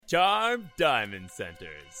Charmed Diamond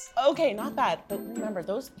Centers. Okay, not bad, but remember,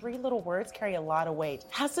 those 3 little words carry a lot of weight.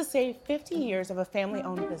 Has to say 50 years of a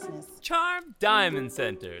family-owned business. Charmed Diamond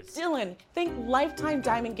Centers. Dylan, think lifetime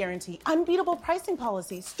diamond guarantee, unbeatable pricing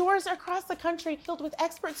policy, stores across the country filled with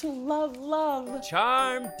experts who love.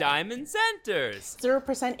 Charmed Diamond Centers.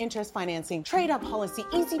 0% interest financing, trade-up policy,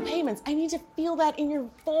 easy payments. I need to feel that in your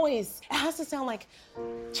voice. It has to sound like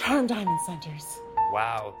Charmed Diamond Centers.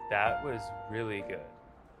 Wow, that was really good.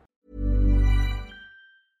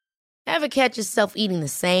 Ever catch yourself eating the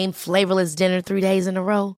same flavorless dinner 3 days in a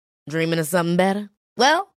row? Dreaming of something better?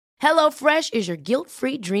 Well, HelloFresh is your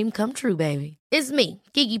guilt-free dream come true, baby. It's me,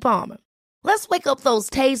 Keke Palmer. Let's wake up those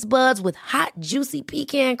taste buds with hot, juicy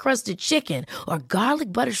pecan-crusted chicken or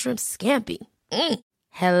garlic butter shrimp scampi.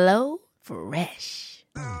 Hello Fresh.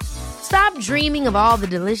 Stop dreaming of all the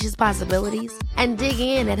delicious possibilities and dig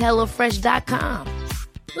in at HelloFresh.com.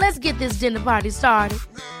 Let's get this dinner party started.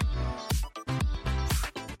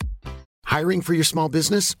 Hiring for your small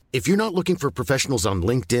business? If you're not looking for professionals on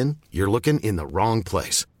LinkedIn, you're looking in the wrong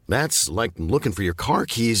place. That's like looking for your car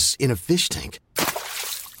keys in a fish tank.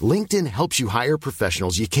 LinkedIn helps you hire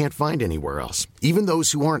professionals you can't find anywhere else, even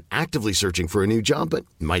those who aren't actively searching for a new job but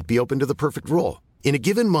might be open to the perfect role. In a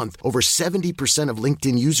given month, over 70% of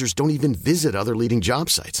LinkedIn users don't even visit other leading job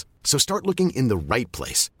sites. So start looking in the right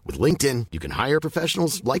place. With LinkedIn, you can hire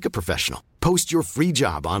professionals like a professional. Post your free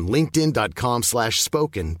job on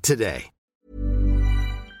linkedin.com/spoken today.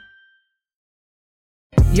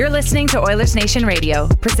 You're listening to Oilers Nation Radio,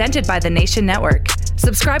 presented by the Nation Network.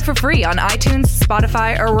 Subscribe for free on iTunes,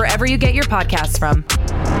 Spotify, or wherever you get your podcasts from.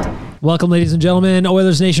 Welcome, ladies and gentlemen.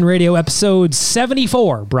 Oilers Nation Radio, episode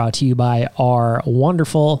 74, brought to you by our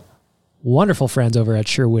wonderful friends over at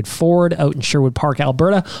Sherwood Ford out in Sherwood Park,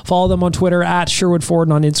 Alberta. Follow them on Twitter at Sherwood Ford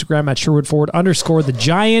and on Instagram at Sherwood Ford _the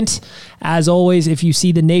Giant. As always, if you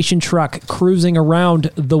see the Nation truck cruising around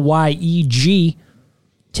the YEG,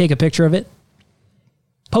 take a picture of it.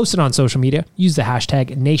 Post it on social media. Use the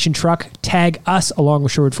hashtag NationTruck. Tag us along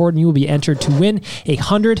with Sherwood Ford, and you will be entered to win a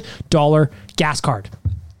 $100 gas card.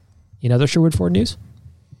 In other Sherwood Ford news,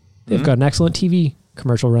 they've got an excellent TV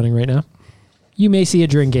commercial running right now. You may see it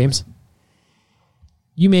during games.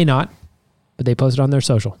 You may not, but they post it on their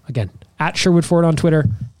social. Again, at Sherwood Ford on Twitter,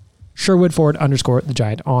 Sherwood Ford _the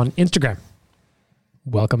Giant on Instagram.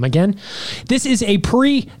 Welcome again. This is a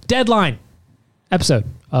pre-deadline episode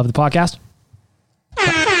of the podcast.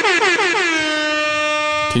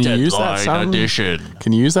 Can you use that sound edition?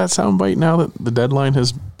 Can you use that sound bite now that the deadline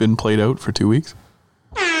has been played out for 2 weeks?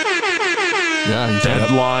 Yeah,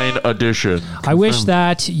 deadline edition. I wish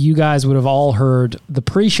that you guys would have all heard the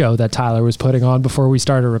pre-show that Tyler was putting on before we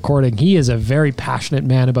started recording. He is a very passionate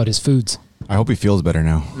man about his foods. I hope he feels better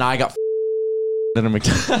now. Nah, I got okay.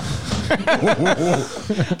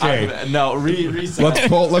 No,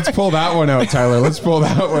 let's pull that one out, Tyler. Let's pull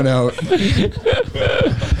that one out.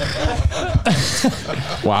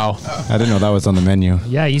 Wow. I didn't know that was on the menu.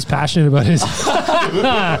 Yeah, he's passionate about his...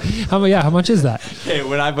 How much is that? Hey,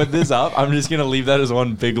 when I put this up, I'm just going to leave that as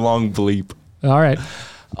one big long bleep. All right.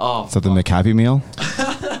 Oh, is that the McHappy Meal?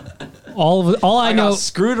 All I know, got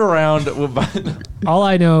screwed around with all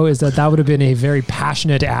I know is that would have been a very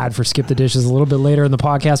passionate ad for Skip the Dishes a little bit later in the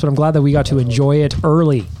podcast, but I'm glad that we got to enjoy it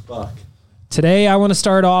early. Fuck. Today, I want to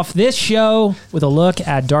start off this show with a look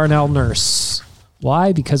at Darnell Nurse.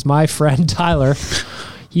 Why? Because my friend Tyler,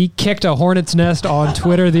 he kicked a hornet's nest on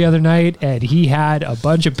Twitter the other night, and he had a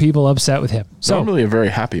bunch of people upset with him. So, normally a very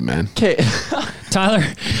happy man. Okay. Tyler,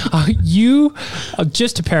 you,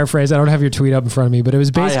 just to paraphrase, I don't have your tweet up in front of me, but it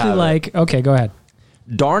was basically like, okay, go ahead.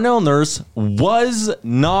 Darnell Nurse was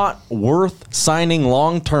not worth signing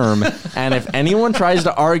long-term, and if anyone tries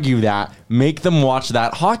to argue that, make them watch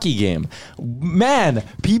that hockey game. Man,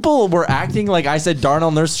 people were acting like I said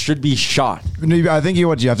Darnell Nurse should be shot. I think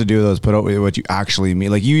what you have to do though is put out what you actually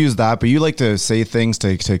mean. Like you use that, but you like to say things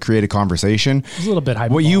to create a conversation. It's a little bit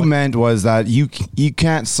hyperbolic. What you meant was that you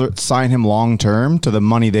can't sign him long-term to the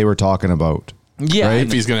money they were talking about. Yeah, right?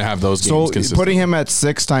 If he's going to have those games consistently. Putting him at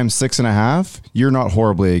 6 times 6.5, you're not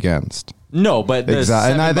horribly against. No, but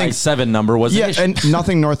the 7 number was an issue. And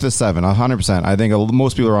nothing north of 7, 100%. I think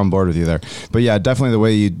most people are on board with you there. But yeah, definitely the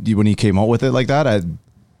way you when you came out with it like that,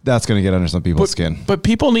 that's going to get under some people's skin. But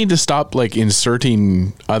people need to stop like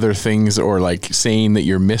inserting other things or like saying that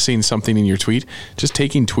you're missing something in your tweet. Just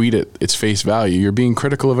taking tweet at its face value. You're being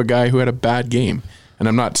critical of a guy who had a bad game. And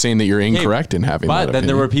I'm not saying that you're incorrect in having that But then opinion.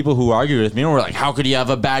 there were people who argued with me and were like, how could he have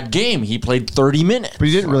a bad game? He played 30 minutes. But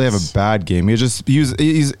he didn't really have a bad game.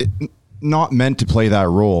 He's not meant to play that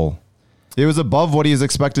role. It was above what he was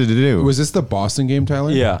expected to do. Was this the Boston game, Tyler?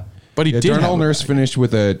 Yeah. But he did have Darnell a Nurse bad finished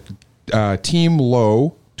with a team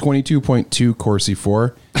low 22.2 Corsi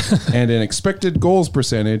 4 and an expected goals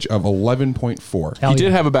percentage of 11.4. Hell He did yeah.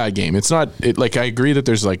 have a bad game. It's not like I agree that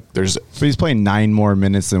there's But he's playing 9 more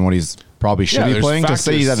minutes than what he's probably should Yeah, be there's playing. To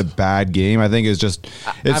say he's had a factors. bad game, I think is just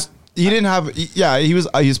he didn't have. Yeah, he was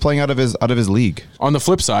playing out of his league. on the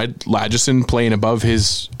flip side, Lagesson playing above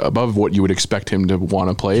what you would expect him to want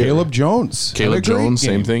to play. Caleb Jones. Caleb Had a great Jones, game.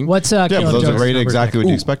 same thing. What's Yeah, but Caleb those are Jones' right numbers exactly like? what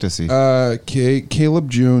you expect to see. Caleb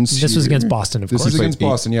Jones. This was here. against Boston, of This course. is against Played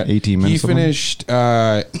Boston, yeah. 18 He minutes, something. finished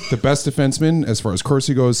the best defenseman as far as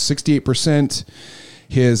Corsi goes, 68%.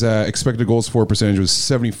 His expected goals for percentage was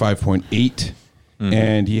 75.8.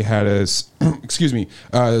 And he had a scoring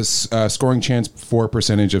chance for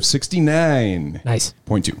percentage of 69.2. Nice.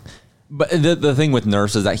 But the thing with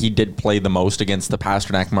Nurse is that he did play the most against the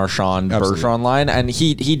Pasternak, Marchand, Absolutely. Bergeron line, and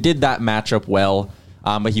he did that matchup well.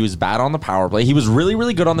 But he was bad on the power play. He was really,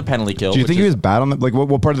 really good on the penalty kill. Do you which think he is- was bad on the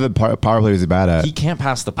what part of the power play was he bad at? He can't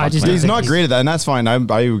pass the puck. just- man. He's not great at that, and that's fine. I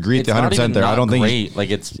agree It's to 100 not even percent there. I not don't think great. Like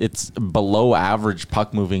it's below average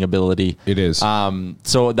puck moving ability. It is.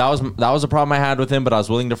 So that was a problem I had with him, but I was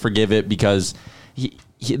willing to forgive it because he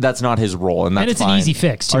that's not his role, and that's And it's fine. an easy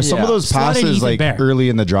fix. Too. Are some of those Slot in passes Ethan like Bear. early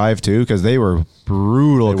in the drive too? Because they were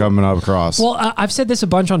brutal coming up across. Well, I've said this a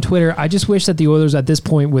bunch on Twitter. I just wish that the Oilers at this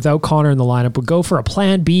point, without Connor in the lineup, would go for a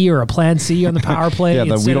plan B or a plan C on the power play. Yeah, that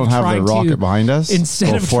we instead don't of have the trying rocket to- behind us.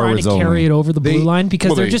 Instead Go of trying to forwards carry only. it over the blue line because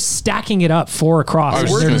well, they're they- just stacking it up for across. I And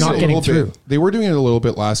was they're gonna not say, getting a little through. bit. They were doing it a little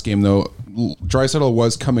bit last game though. Draisaitl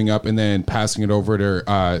was coming up and then passing it over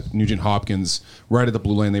to Nugent Hopkins right at the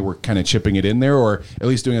blue line. They were kind of chipping it in there, or at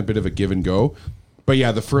least doing a bit of a give and go. But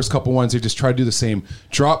yeah, the first couple ones they just tried to do the same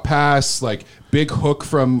drop pass, like big hook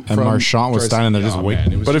from. And Marchand was Draisaitl. standing there just waiting.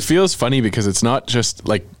 Man, But it feels funny because it's not just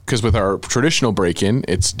like, because with our traditional break-in,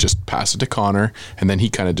 it's just pass it to Connor and then he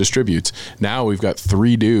kind of distributes. Now we've got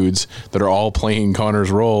 3 dudes that are all playing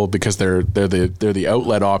Connor's role because they're the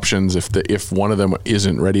outlet options if one of them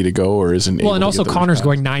isn't ready to go or isn't. Well, able and to also get those Connor's shots.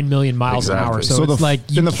 going 9 million miles an hour, Exactly. so it's like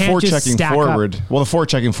you in the can't just forechecking stack forward. up. Well, the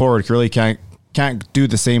forechecking forward really can't do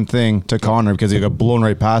the same thing to Connor because he got blown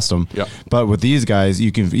right past him. Yeah. But with these guys, you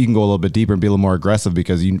can go a little bit deeper and be a little more aggressive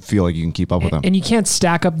because you feel like you can keep up with them. And you can't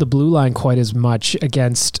stack up the blue line quite as much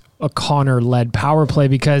against a Connor-led power play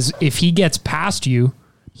because if he gets past you,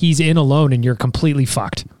 he's in alone and you're completely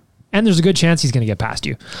fucked. And there's a good chance he's going to get past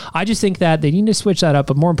you. I just think that they need to switch that up.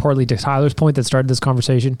 But more importantly, to Tyler's point that started this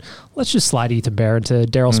conversation, let's just slide Ethan Bear into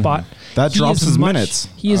Daryl's spot. That He drops is his much- minutes.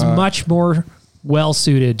 He is much more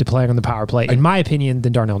well-suited to playing on the power play, in my opinion,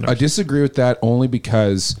 than Darnell Nurse. I disagree with that only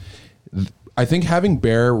because I think having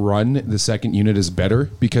Bear run the second unit is better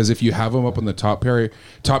because if you have him up on the top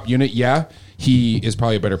unit, yeah, he is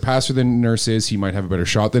probably a better passer than Nurse is. He might have a better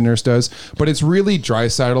shot than Nurse does. But it's really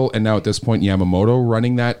Draisaitl and now at this point Yamamoto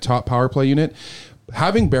running that top power play unit.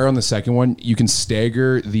 Having Bear on the second one, you can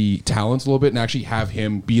stagger the talents a little bit and actually have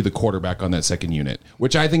him be the quarterback on that second unit,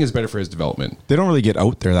 which I think is better for his development. They don't really get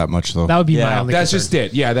out there that much though. That would be my Yeah, only That's concern. just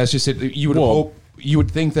it. Yeah, that's just it. You would hope, you would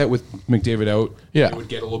think that with McDavid out, Yeah. they would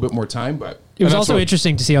get a little bit more time, but It was that's also what-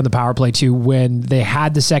 interesting to see on the power play too when they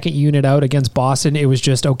had the second unit out against Boston. It was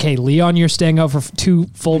just okay, Leon, you're staying out for 2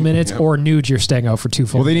 full minutes, or Nuge, you're staying out for 2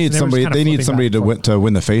 full. Well, they minutes. need And were just somebody. kind of They need flipping somebody back to and win, forth. to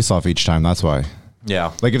win the face off each time. That's why.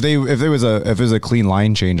 Yeah. Like if it was a clean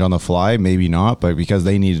line change on the fly, maybe not. But because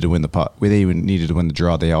they needed to win the puck, they even needed to win the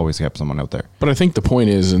draw. They always kept someone out there. But I think the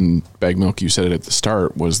point is, and Bag Milk, you said it at the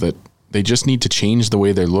start, was that they just need to change the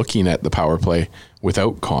way they're looking at the power play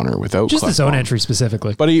without Connor, without Just the zone Klefbom. entry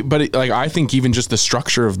specifically. But like I think even just the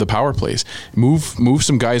structure of the power plays, move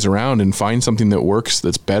some guys around and find something that works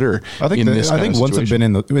that's better. I think in this kind of once they've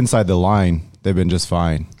situation. been inside the line, they've been just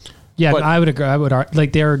fine. Yeah, But- I would agree.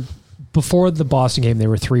 Like they're before the Boston game, they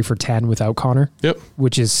were 3 for 10 without Connor. Yep.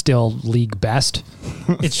 Which is still league best.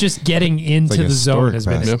 It's just getting into like the zone historic has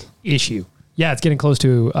been an best. issue. Yeah, it's getting close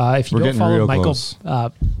to. If you We're don't getting follow real Michael, close.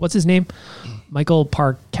 What's his name? Michael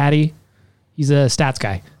Parkatti. He's a stats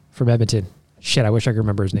guy from Edmonton. Shit, I wish I could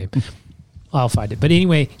remember his name. I'll find it. But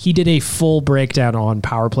anyway, he did a full breakdown on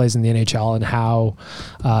power plays in the NHL and how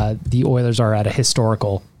the Oilers are at a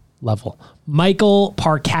historical level. Michael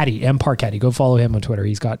Parkatti, M. Parkatti. Go follow him on Twitter.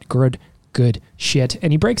 He's got good shit.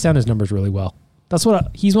 And he breaks down his numbers really well. That's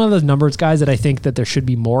he's one of those numbers guys that I think that there should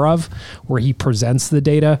be more of, where he presents the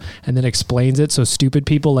data and then explains it so stupid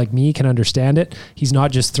people like me can understand it. He's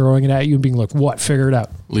not just throwing it at you and being like, what, figure it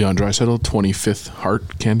out. Leon Draisaitl, 25th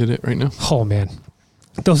Hart candidate right now. Oh, man.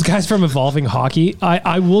 Those guys from Evolving Hockey,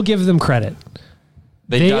 I will give them credit.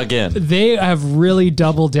 They dug in. They have really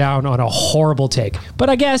doubled down on a horrible take. But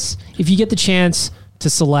I guess if you get the chance to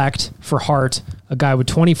select for Hart a guy with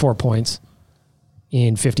 24 points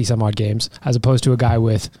in 50 some odd games as opposed to a guy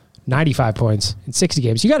with 95 points in 60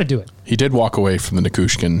 games. You got to do it. He did walk away from the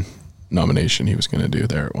Nikushkin nomination he was going to do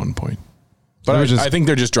there at one point. But I think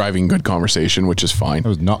they're just driving good conversation, which is fine. That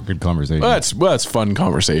was not good conversation. Well, that's fun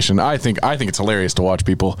conversation. I think it's hilarious to watch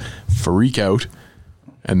people freak out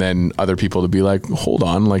and then other people to be like, hold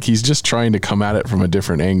on, like he's just trying to come at it from a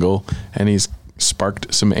different angle and he's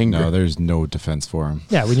sparked some anger. No, there's no defense for him.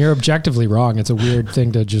 Yeah, when you're objectively wrong, it's a weird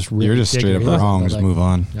thing to just really You're just straight up wrong. Just move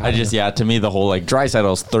on. To me, the whole like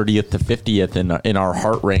Draisaitl's 30th to 50th in our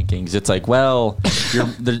heart rankings. It's like, well,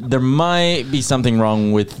 there might be something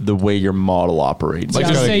wrong with the way your model operates. Like,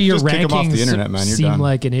 say your just kick him off rankings the internet, man. You're seem done.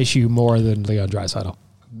 like an issue more than Leon Draisaitl.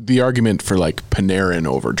 The argument for like Panarin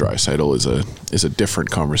over Draisaitl is a different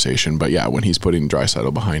conversation. But yeah, when he's putting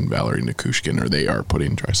Draisaitl behind Valerie Nikushkin, or they are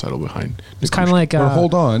putting Draisaitl behind, It's kind of like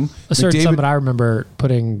hold on, a certain summit. I remember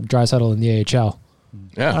putting Draisaitl in the AHL.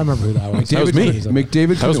 Yeah, I remember who that was. That was me.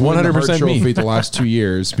 McDavid. That was 100% me. The last 2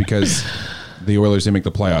 years because the Oilers didn't make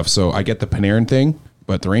the playoffs. So I get the Panarin thing,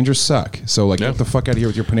 but the Rangers suck. So like, get the fuck out of here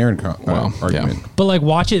with your Panarin argument. Yeah. But like,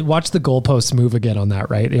 watch the goalposts move again on that,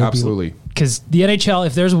 right? Absolutely. Because the NHL,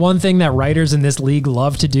 if there's one thing that writers in this league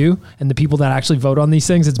love to do, and the people that actually vote on these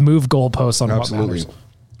things, it's move goalposts on what matters.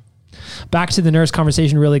 Back to the Nurse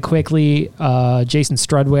conversation really quickly. Jason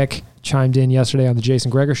Strudwick chimed in yesterday on the Jason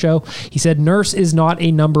Gregor Show. He said, Nurse is not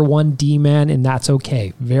a number one D-man, and that's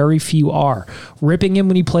okay. Very few are. Ripping him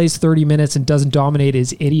when he plays 30 minutes and doesn't dominate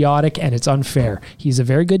is idiotic, and it's unfair. He's a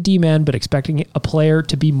very good D-man, but expecting a player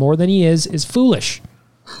to be more than he is foolish.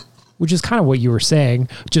 Which is kind of what you were saying,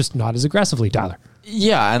 just not as aggressively, Tyler.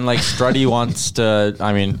 Yeah, and like Struddy wants to,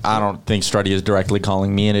 I mean, I don't think Struddy is directly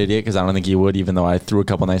calling me an idiot because I don't think he would, even though I threw a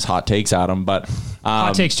couple nice hot takes at him. But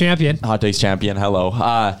Hot takes champion. Hot takes champion, hello.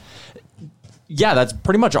 Yeah, that's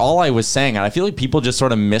pretty much all I was saying. And I feel like people just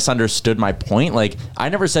sort of misunderstood my point. Like, I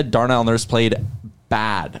never said Darnell Nurse played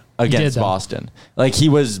bad against Boston. Like, he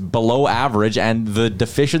was below average, and the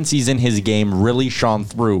deficiencies in his game really shone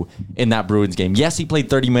through in that Bruins game. Yes, he played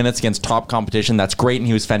 30 minutes against top competition. That's great, and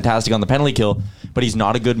he was fantastic on the penalty kill, but he's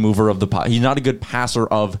not a good mover of the puck. He's not a good passer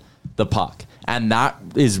of the puck. And that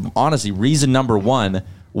is honestly reason number one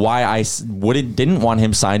why I didn't want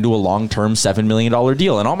him signed to a long-term $7 million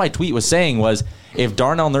deal. And all my tweet was saying was, if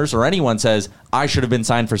Darnell Nurse or anyone says he should have been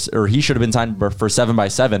signed for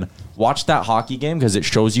 7x7, watch that hockey game because it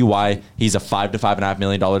shows you why he's a $5 to $5.5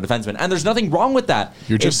 million defenseman. And there's nothing wrong with that.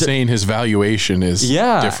 You're just saying his valuation is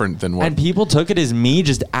different than what. And people took it as me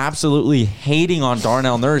just absolutely hating on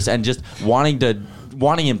Darnell Nurse and just wanting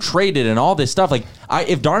him traded and all this stuff. Like,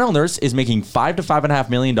 if Darnell Nurse is making $5 to $5.5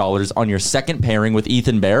 million on your second pairing with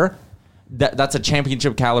Ethan Bear, that's a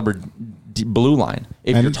championship caliber blue line.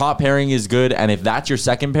 If your top pairing is good, and if that's your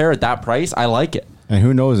second pair at that price, I like it. And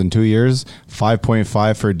who knows, in 2 years,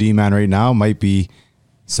 5.5 for a D-man right now might be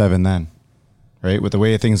 7 then. Right? With the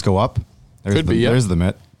way things go up, there's the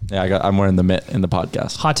mitt. Yeah, I'm wearing the mitt in the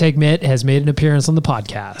podcast. Hot Take Mitt has made an appearance on the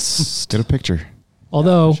podcast. Get a picture.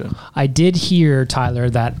 Although I did hear, Tyler,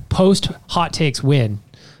 that post Hot Takes win,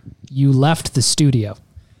 you left the studio.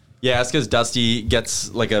 Yeah, it's because Dusty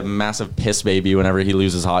gets like a massive piss baby whenever he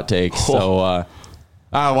loses Hot Takes. So,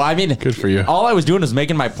 well, I mean, good for you. All I was doing was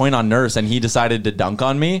making my point on Nurse, and he decided to dunk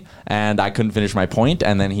on me, and I couldn't finish my point,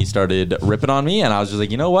 and then he started ripping on me, and I was just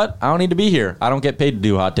like, you know what? I don't need to be here. I don't get paid to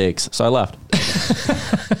do Hot Takes, so I left.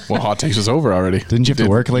 Well, Hot Takes was over already. Didn't you have to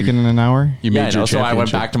work like in an hour? So I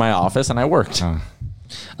went back to my office and I worked.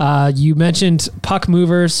 You mentioned puck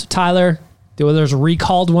movers, Tyler. The Oilers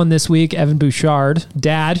recalled one this week, Evan Bouchard.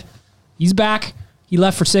 Dad, he's back. He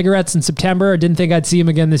left for cigarettes in September. I didn't think I'd see him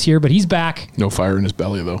again this year, but he's back. No fire in his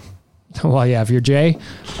belly, though. Well, yeah, if you're Jay,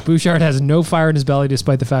 Bouchard has no fire in his belly,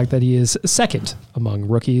 despite the fact that he is second among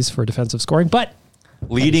rookies for defensive scoring. But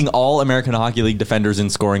leading all American Hockey League defenders in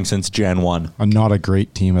scoring since Jan 1. Not a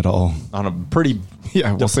great team at all. On a pretty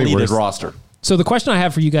depleted roster. So the question I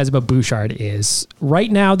have for you guys about Bouchard is,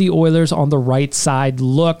 right now the Oilers on the right side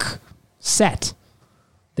look set.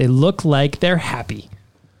 They look like they're happy.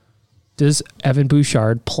 Does Evan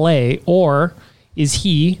Bouchard play, or is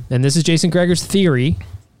he, and this is Jason Gregor's theory,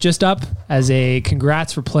 just up as a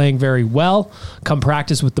congrats for playing very well, come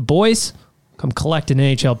practice with the boys, come collect an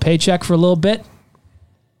NHL paycheck for a little bit?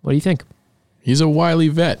 What do you think? He's a wily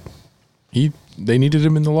vet. They needed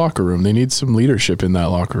him in the locker room. They need some leadership in that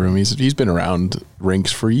locker room. He's been around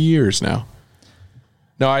rinks for years now.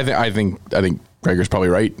 No, I think Gregor's probably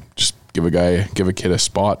right. Just give a kid a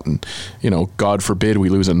spot, and God forbid we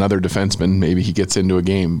lose another defenseman. Maybe he gets into a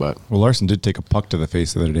game, but Larson did take a puck to the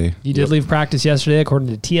face the other day. He did leave practice yesterday, according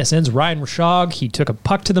to TSN's Ryan Rashog. He took a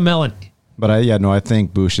puck to the melon. But I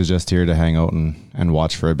think Bush is just here to hang out and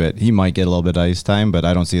watch for a bit. He might get a little bit of ice time, but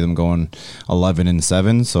I don't see them going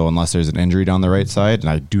 11-7. So unless there's an injury down the right side, and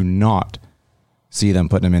I do not see them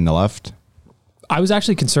putting him in the left. I was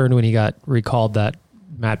actually concerned when he got recalled that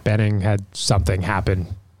Matt Benning had something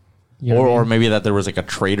happen. You know Or maybe that there was like a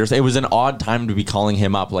trade or it was an odd time to be calling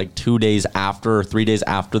him up like 2 days after or 3 days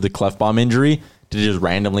after the Clefbaum injury to just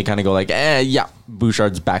randomly kind of go like, yeah,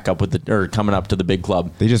 Bouchard's back up with or coming up to the big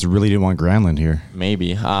club. They just really didn't want Granlund here.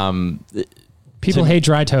 Maybe. People hate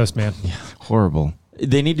dry toast, man. Yeah. Horrible.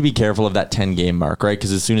 They need to be careful of that 10-game mark, right?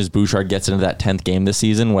 Because as soon as Bouchard gets into that 10th game this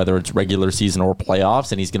season, whether it's regular season or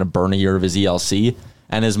playoffs, and he's going to burn a year of his ELC.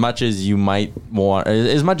 And as much as you might want,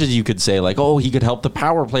 as much as you could say like, oh, he could help the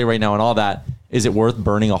power play right now and all that, is it worth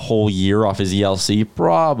burning a whole year off his ELC?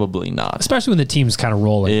 Probably not. Especially when the team's kind of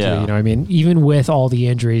rolling. Yeah. Too, you know what I mean? Even with all the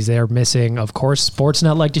injuries they're missing, of course,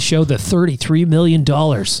 Sportsnet like to show the $33 million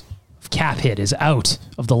of cap hit is out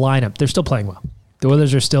of the lineup. They're still playing well. The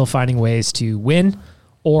Oilers are still finding ways to win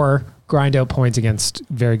or grind out points against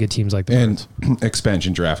very good teams like the Bruins. And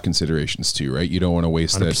expansion draft considerations too, right? You don't want to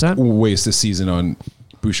waste 100%. waste the season on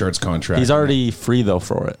Bouchard's contract. He's already free though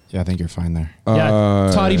for it. Yeah, I think you're fine there.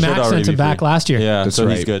 Yeah, Toddy should Mack already sent him be back free. last year. Yeah, That's so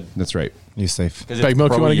right. he's good. That's right. He's safe. Bag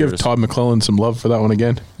Milk, you want to give Todd McClellan some love for that one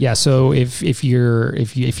again? Yeah, so if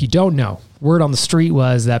you don't know, word on the street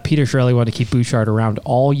was that Peter Chiarelli wanted to keep Bouchard around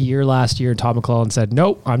all year last year, and Todd McClellan said,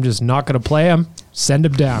 nope, I'm just not going to play him. Send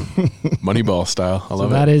him down. Moneyball style. I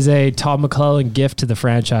love That it. is a Todd McClellan gift to the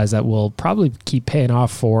franchise that will probably keep paying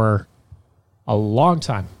off for a long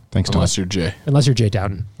time. Thanks, Todd. Unless you're Jay. Unless you're Jay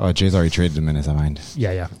Dowden. Oh, Jay's already traded him in his mind.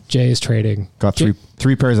 Yeah. Jay is trading. Got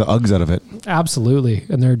three pairs of Uggs out of it. Absolutely.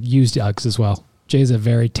 And they're used Uggs as well. Jay's a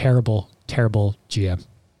very terrible, terrible GM.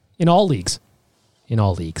 In all leagues.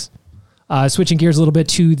 Switching gears a little bit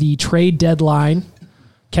to the trade deadline.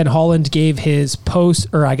 Ken Holland gave his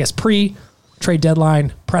pre-trade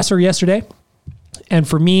deadline presser yesterday. And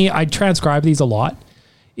for me, I transcribe these a lot.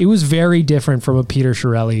 It was very different from a Peter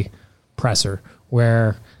Chiarelli presser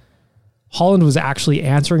where Holland was actually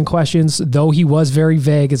answering questions, though he was very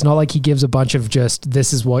vague. It's not like he gives a bunch of just,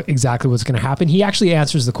 this is exactly what's going to happen. He actually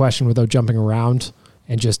answers the question without jumping around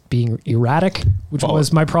and just being erratic, which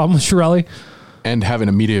was my problem with Chiarelli. And having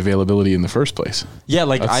a media availability in the first place. Yeah,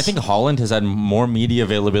 I think Holland has had more media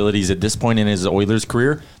availabilities at this point in his Oilers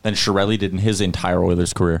career than Chiarelli did in his entire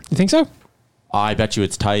Oilers career. You think so? I bet you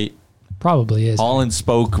it's tight. Probably is. Holland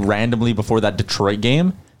spoke randomly before that Detroit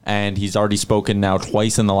game, and he's already spoken now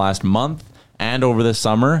twice in the last month and over the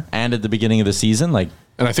summer and at the beginning of the season.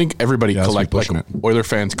 And I think everybody Oiler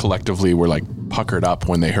fans collectively were puckered up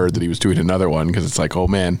when they heard that he was doing another one because it's like, oh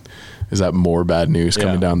man, is that more bad news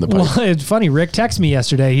coming down the pipe? Well, it's funny. Rick texted me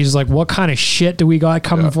yesterday. He's like, what kind of shit do we got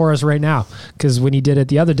coming for us right now? Because when he did it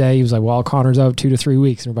the other day, he was like, well, Connor's out 2 to 3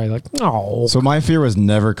 weeks. And everybody's like, no. So my fear was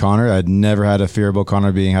never Connor. I'd never had a fear about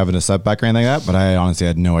Connor having a setback or anything like that, but I honestly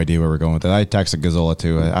had no idea where we're going with it. I texted Gazzola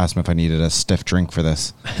too. I asked him if I needed a stiff drink for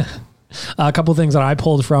this. A couple of things that I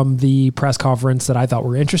pulled from the press conference that I thought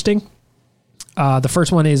were interesting. The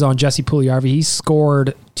first one is on Jesse Puljujarvi. He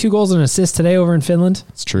scored 2 goals and an assist today over in Finland.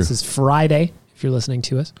 It's true. This is Friday, if you're listening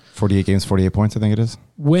to us. 48 games, 48 points, I think it is.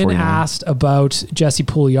 When 49. asked about Jesse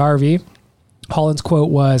Puljujarvi, Holland's quote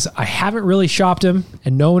was, I haven't really shopped him,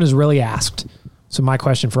 and no one has really asked. So my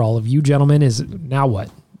question for all of you gentlemen is, now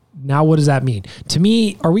what? Now what does that mean? To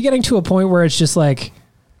me, are we getting to a point where it's just like,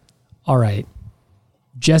 all right,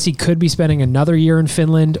 Jesse could be spending another year in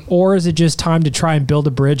Finland, or is it just time to try and build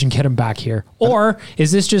a bridge and get him back here? Or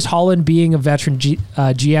is this just Holland being a veteran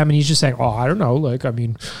GM and he's just saying, oh, I don't know. I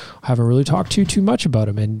haven't really talked too much about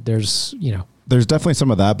him. And there's definitely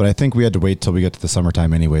some of that, but I think we had to wait till we get to the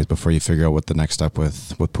summertime anyways before you figure out what the next step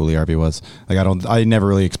with Puljujarvi was. I never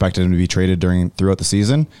really expected him to be traded throughout the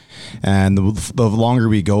season. And the longer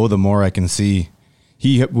we go, the more I can see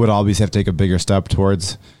he would obviously have to take a bigger step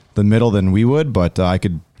towards the middle than we would, but I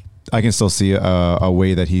can still see a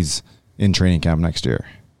way that he's in training camp next year.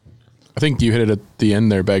 I think you hit it at the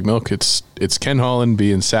end there, Bag Milk. It's Ken Holland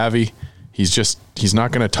being savvy. He's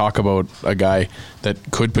not going to talk about a guy that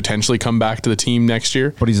could potentially come back to the team next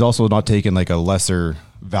year. But he's also not taking a lesser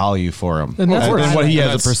value for him and than what he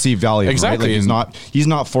has a perceived value. Exactly. Right? He's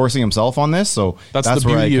not forcing himself on this. So that's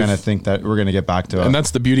where I kind of think that we're going to get back to it. And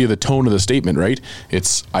that's the beauty of the tone of the statement, right?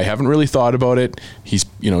 It's, I haven't really thought about it. He's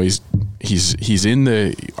in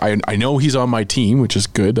the, I know he's on my team, which is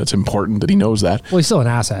good. That's important that he knows that. Well, he's still an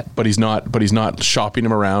asset, but he's not shopping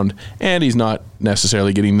him around, and he's not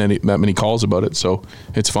necessarily getting that many calls about it. So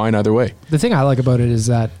it's fine either way. The thing I like about it is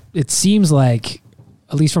that it seems like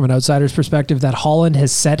at least from an outsider's perspective, that Holland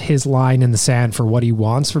has set his line in the sand for what he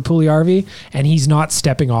wants for Puljujarvi, and he's not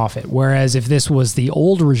stepping off it. Whereas if this was the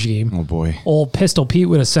old regime, Oh boy. old Pistol Pete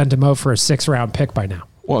would have sent him out for a 6th-round pick by now.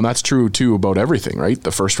 Well, and that's true too about everything, right?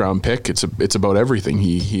 The first round pick, it's about everything.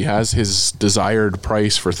 He has his desired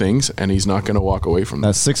price for things, and he's not going to walk away from that.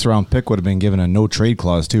 That 6th round pick would have been given a no trade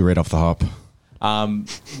clause too, right off the hop.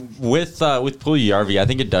 With Puljujarvi, I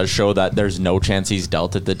think it does show that there's no chance he's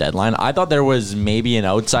dealt at the deadline. I thought there was maybe an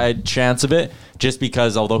outside chance of it, just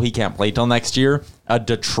because although he can't play till next year, a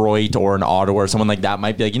Detroit or an Ottawa or someone like that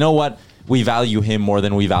might be like, you know what, we value him more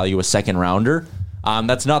than we value a 2nd rounder.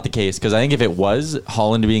 That's not the case, because I think if it was,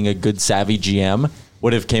 Holland being a good savvy GM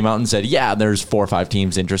would have came out and said, yeah, there's 4 or 5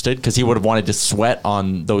 teams interested, because he would have wanted to sweat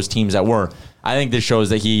on those teams that were. I think this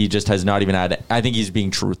shows that he just has not even had. I think he's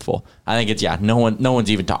being truthful. I think it's no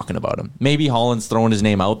one's even talking about him. Maybe Holland's throwing his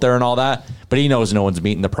name out there and all that, but he knows no one's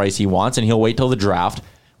meeting the price he wants, and he'll wait till the draft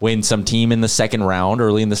when some team in the 2nd round,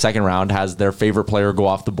 early in the 2nd round, has their favorite player go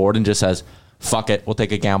off the board and just says, "Fuck it, we'll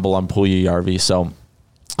take a gamble on Puljujarvi." So,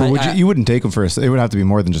 You wouldn't take him first. It would have to be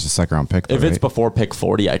more than just a 2nd round pick. Though, if it's right? before pick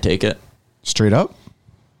 40, I take it Straight up.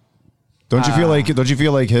 Don't you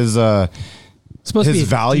feel like his Supposed to be his a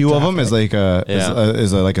value deep of him draft,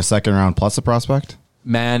 is like like a 2nd round plus a prospect?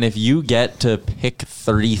 Man, if you get to pick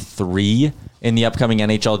 33 in the upcoming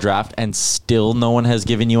NHL draft and still no one has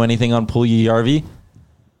given you anything on Puljujarvi,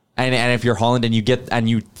 and if you're Holland and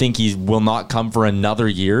you think he will not come for another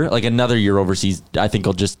year overseas, I think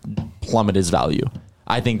he'll just plummet his value.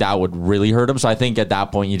 I think that would really hurt him. So I think at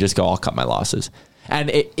that point you just go, I'll cut my losses. And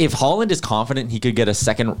if Holland is confident he could get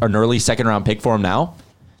an early 2nd round pick for him now,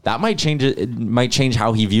 that might change it. It might change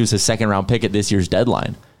how he views his 2nd round pick at this year's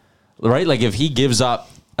deadline, right? Like if he gives up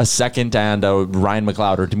a 2nd and a Ryan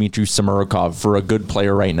McLeod or Dmitry Samorukov for a good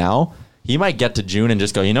player right now, he might get to June and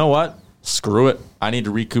just go, you know what? Screw it. I need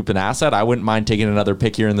to recoup an asset. I wouldn't mind taking another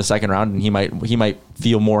pick here in the 2nd round, and he might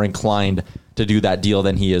feel more inclined to do that deal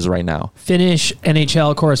than he is right now. Finnish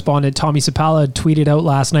NHL correspondent Tommy Sapala tweeted out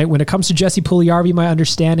last night, when it comes to Jesse Puljujarvi, my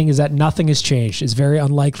understanding is that nothing has changed. It's very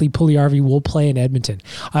unlikely Puljujarvi will play in Edmonton.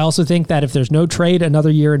 I also think that if there's no trade,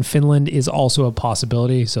 another year in Finland is also a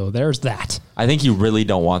possibility. So there's that. I think you really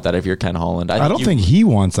don't want that if you're Ken Holland. I don't think he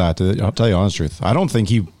wants that. I'll tell you the honest truth. I don't think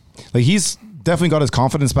he's definitely got his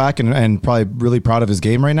confidence back and probably really proud of his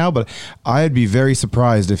game right now, but I'd be very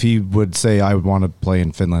surprised if he would say I would want to play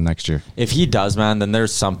in Finland next year. If he does, man, then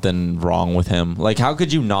there's something wrong with him. Like, how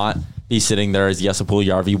could you not be sitting there as Jesse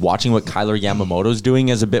Puljujarvi watching what Kyler Yamamoto's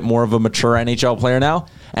doing as a bit more of a mature NHL player now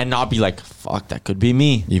and not be like, fuck, that could be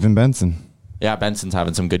me. Even Benson. Yeah, Benson's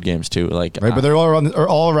having some good games too. Like, right, but they're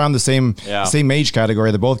all around the same age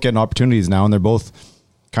category. They're both getting opportunities now, and they're both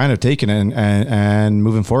kind of taking it and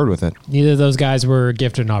moving forward with it. Neither of those guys were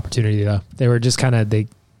gifted an opportunity, though. They were just kind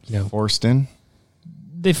of, forced in.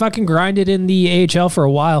 They fucking grinded in the AHL for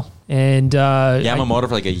a while. And Yamamoto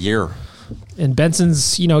for like a year. And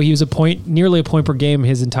Benson's, he was nearly a point per game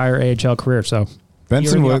his entire AHL career. So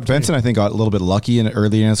Benson, I think, got a little bit lucky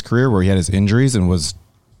early in his career where he had his injuries and was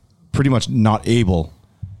pretty much not able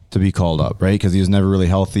to be called up, right? Because he was never really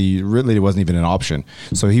healthy. Really, it wasn't even an option.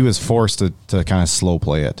 So he was forced to kind of slow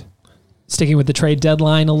play it. Sticking with the trade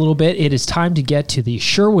deadline a little bit, it is time to get to the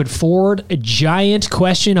Sherwood Ford Giant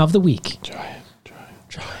question of the week. Giant.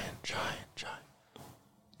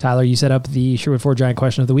 Tyler, you set up the Sherwood Ford Giant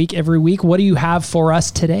question of the week every week. What do you have for us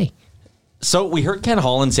today? So we heard Ken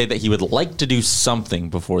Holland say that he would like to do something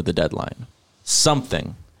before the deadline.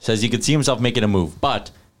 Something. Says he could see himself making a move, but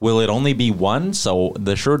will it only be one? So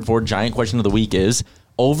the Sherwood Ford Giant question of the week is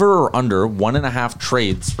over or under 1.5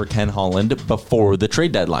 trades for Ken Holland before the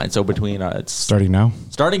trade deadline. So between starting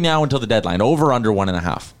now until the deadline, over or under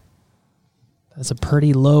 1.5. That's a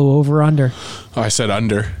pretty low over under. I said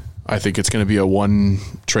under. I think it's going to be a one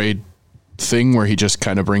trade thing where he just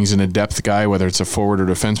kind of brings in a depth guy, whether it's a forward or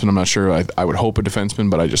defenseman. I'm not sure. I would hope a defenseman,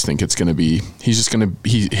 but I just think it's going to be,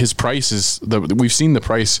 his price is, we've seen the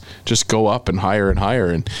price just go up and higher.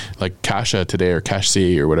 And like Kasha today, or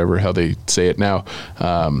Kashsi, or whatever how they say it now,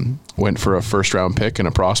 went for a 1st round pick and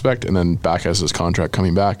a prospect, and then back as his contract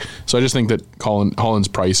coming back. So I just think that Holland's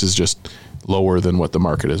price is just lower than what the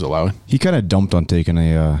market is allowing. He kind of dumped on taking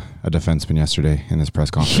a defenseman yesterday in his press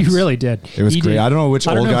conference. He really did. It was great. I don't know which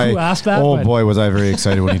old guy. Who asked that, oh boy, was I very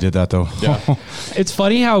excited when he did that though. Yeah. It's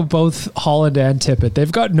funny how both Holland and Tippett,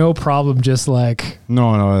 they've got no problem just like,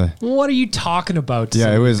 no. What are you talking about?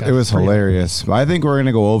 Yeah, it was hilarious. I think we're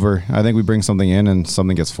gonna go over. I think we bring something in and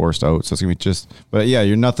something gets forced out. So it's gonna be but yeah,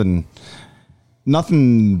 you're nothing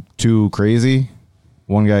too crazy.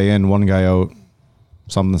 One guy in, one guy out.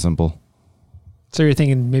 Something simple. So you're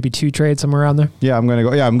thinking maybe 2 trades somewhere around there? Yeah, I'm going to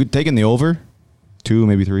go. Yeah, I'm taking the over. 2,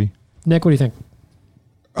 maybe 3. Nick, what do you think?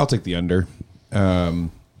 I'll take the under.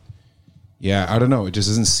 Yeah, I don't know. It just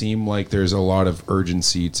doesn't seem like there's a lot of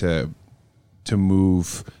urgency to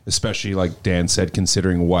move, especially like Dan said,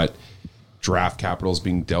 considering what draft capital is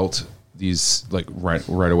being dealt these like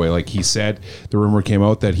right away. Like he said, the rumor came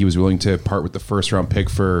out that he was willing to part with the first round pick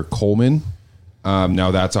for Coleman.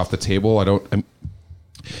 Now that's off the table. I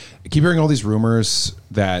keep hearing all these rumors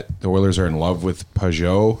that the Oilers are in love with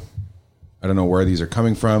Pajot. I don't know where these are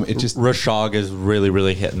coming from. It just Rashog is really,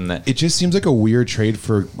 really hitting it. It just seems like a weird trade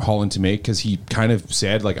for Holland to make because he kind of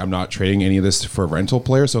said like I'm not trading any of this for a rental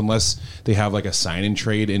player. So unless they have like a sign and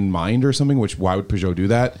trade in mind or something, which why would Pajot do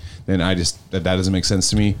that? Then that doesn't make sense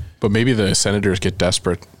to me. But maybe the Senators get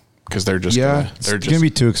desperate because they're just it's going to be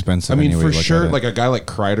too expensive. I mean, anyway, for sure, like a guy like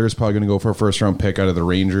Kreider is probably going to go for a first round pick out of the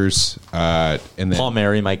Rangers, and then Paul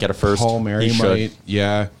Mary might get a first. Paul Mary might,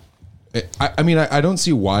 yeah. I mean, I don't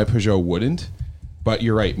see why Pajot wouldn't, but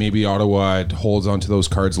you're right. Maybe Ottawa holds onto those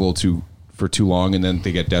cards a little for too long, and then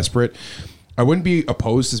they get desperate. I wouldn't be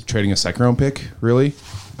opposed to trading a second round pick, really.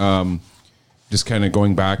 Just kind of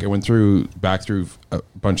going back, I went back through a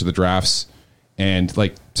bunch of the drafts, and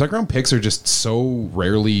like second round picks are just so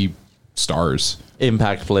rarely stars.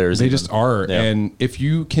 Impact players. They just are. Yeah. And if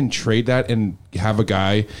you can trade that and have a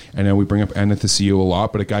guy, I know we bring up Anastasiou a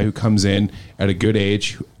lot, but a guy who comes in at a good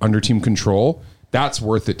age, under team control, that's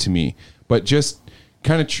worth it to me. But just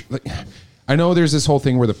kind of, I know there's this whole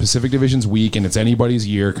thing where the Pacific Division's weak and it's anybody's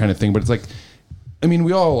year kind of thing, but it's like, I mean,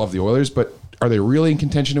 we all love the Oilers, but are they really in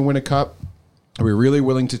contention to win a cup? Are we really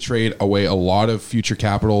willing to trade away a lot of future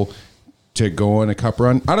capital to go on a cup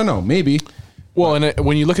run? I don't know, maybe. Well, and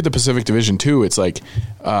when you look at the Pacific Division too, it's like,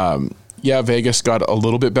 Vegas got a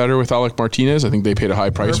little bit better with Alec Martinez. I think they paid a high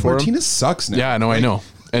price for him. Martinez sucks now. Yeah, no, I know.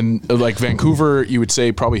 And like Vancouver, you would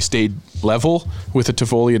say probably stayed level with the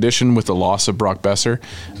Toffoli addition with the loss of Brock Besser.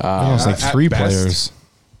 It's like 3 players.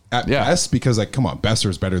 At best, because like, come on,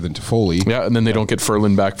 Besser's better than Toffoli. Yeah, and then they don't get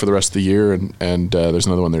Ferland back for the rest of the year, and there's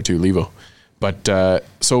another one there too, Levo. But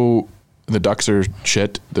so the Ducks are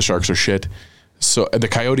shit, the Sharks are shit. So the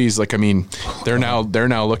Coyotes, like, I mean, they're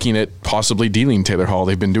now looking at possibly dealing Taylor Hall.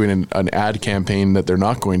 They've been doing an ad campaign that they're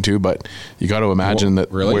not going to, but you got to imagine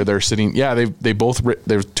where they're sitting. Yeah, they both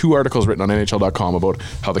there's 2 articles written on NHL.com about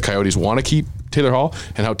how the Coyotes want to keep Taylor Hall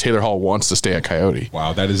and how Taylor Hall wants to stay a Coyote.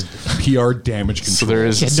 Wow, that is PR damage control. So there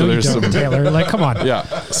is, there's some Taylor. Like, come on. Yeah.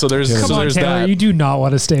 So there's Taylor, that. You do not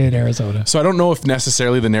want to stay in Arizona. So I don't know if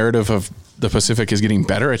necessarily the narrative of the Pacific is getting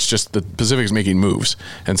better. It's just the Pacific is making moves.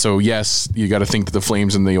 And so, yes, you got to think that the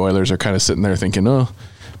Flames and the Oilers are kind of sitting there thinking, oh,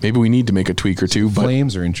 maybe we need to make a tweak or two. But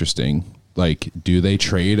Flames are interesting. Like, do they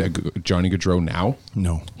trade Johnny Gaudreau now?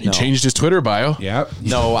 No. He changed his Twitter bio. Yeah.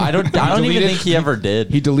 No, I don't even think he ever did.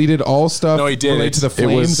 He deleted all stuff No, he did. related to the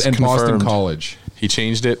Flames and Boston confirmed. College. He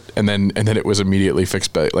changed it, and then it was immediately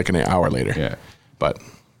fixed like an hour later. Yeah. But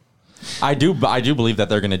I do believe that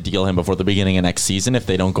they're going to deal him before the beginning of next season if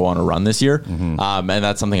they don't go on a run this year. Mm-hmm. And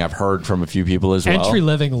that's something I've heard from a few people as well. Entry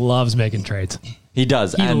Living loves making trades. He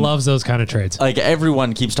does. He loves those kind of trades. Like,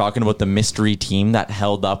 everyone keeps talking about the mystery team that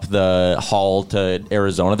held up the Hall to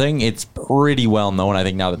Arizona thing. It's pretty well known, I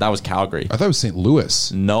think, now that was Calgary. I thought it was St.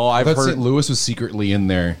 Louis. No, I thought St. Louis was secretly in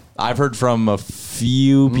there. I've heard from a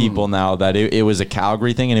few people now that it was a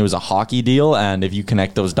Calgary thing and it was a hockey deal. And if you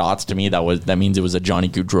connect those dots, to me, that means it was a Johnny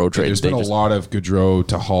Gaudreau trade. There's been a lot of Gaudreau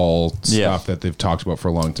to Hall stuff that they've talked about for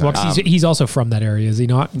a long time. Well, 'cause he's also from that area, is he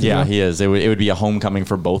not? Yeah, he is. It would be a homecoming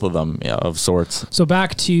for both of them, of sorts. So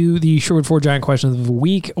back to the Sherwood 4 Giant questions of the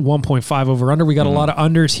week, 1.5 over under. We got a lot of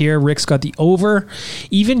unders here. Rick's got the over.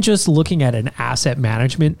 Even just looking at an asset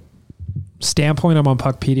management standpoint, I'm on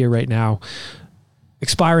Puckpedia right now.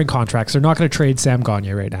 Expiring contracts. They're not going to trade Sam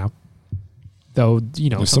Gagner right now. Though,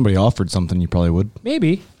 if somebody offered something, you probably would.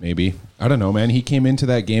 Maybe. I don't know, man. He came into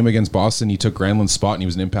that game against Boston. He took Granlund's spot, and he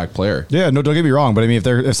was an impact player. Yeah, no, don't get me wrong, but I mean,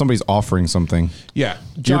 if somebody's offering something, yeah,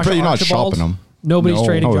 you're not shopping them. Nobody's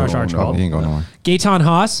trading Josh Archibald. He ain't going nowhere. Gaetan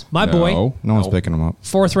Haas, my boy. No one's picking him up.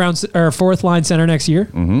 Fourth line center next year.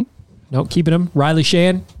 Mm-hmm. No, keeping him. Riley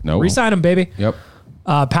Sheahan. No. Resign him, baby. Yep.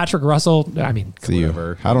 Patrick Russell. I mean,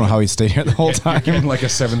 whatever. I don't know how he stayed here the whole time. Like a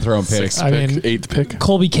 7th round pick. 8th pick.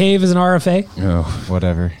 Colby Cave is an RFA. Oh,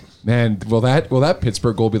 whatever. Man, will that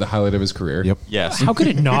Pittsburgh goal be the highlight of his career? Yep. Yes. How could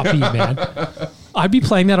it not be, man? I'd be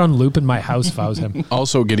playing that on loop in my house if I was him.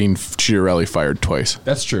 Also getting Chiarelli fired twice.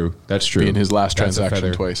 That's true. In his last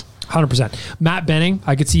transaction twice. 100%. Matt Benning,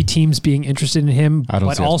 I could see teams being interested in him,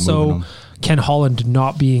 but also Ken Holland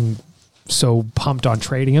not being so pumped on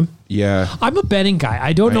trading him. Yeah. I'm a betting guy.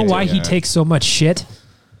 I don't know why he takes so much shit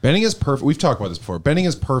Benning is perfect. We've talked about this before. Benning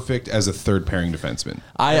is perfect as a third pairing defenseman.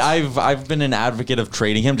 I've been an advocate of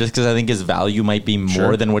trading him just because I think his value might be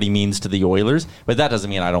more than what he means to the Oilers. But that doesn't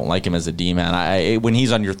mean I don't like him as a D-man. When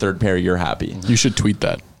he's on your third pair, you're happy. You should tweet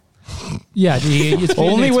that. Yeah, it's been,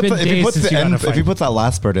 Only it's with been if days he puts since the you had end, a fight. if he puts that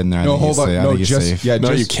last part in there, No, I think hold he's on. safe. I No, think he's just safe. yeah, No,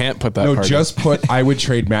 just, you can't put that No, part just put. I would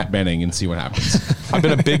trade Matt Benning and see what happens. I've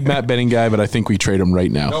been a big Matt Benning guy, but I think we trade him right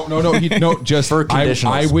now. No. Just For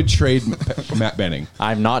conditionals. I would trade Matt Benning.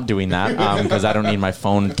 I'm not doing that because I don't need my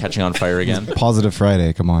phone catching on fire again. Positive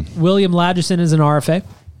Friday. Come on. William Lagesson is an RFA.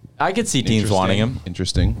 I could see teams wanting him.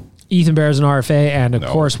 Interesting. Ethan Bear is an RFA, and of No.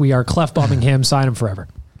 course we are clef bombing him. Sign him forever.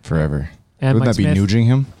 Forever. And Wouldn't Mike that be Smith. nuging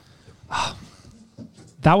him?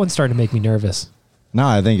 That one's starting to make me nervous. No,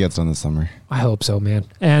 I think it's done this summer. I hope so, man.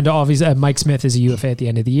 And obviously, Mike Smith is a UFA at the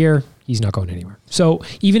end of the year. He's not going anywhere. So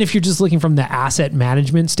even if you're just looking from the asset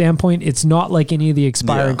management standpoint, it's not like any of the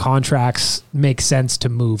expiring contracts make sense to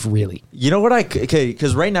move, really. You know what?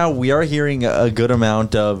 Because right now we are hearing a good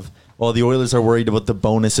amount of, well, the Oilers are worried about the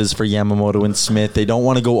bonuses for Yamamoto and Smith. They don't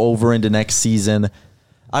want to go over into next season.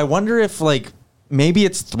 I wonder if, like, maybe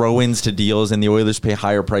it's throw-ins to deals and the Oilers pay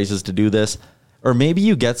higher prices to do this. Or maybe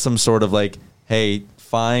you get some sort of like, hey,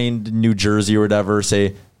 find New Jersey or whatever,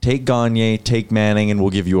 say, take Gagne, take Manning, and we'll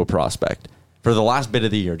give you a prospect. For the last bit of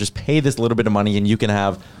the year, just pay this little bit of money and you can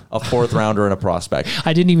have a fourth rounder and a prospect.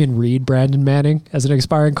 I didn't even read Brandon Manning as an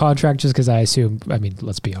expiring contract just because I assume,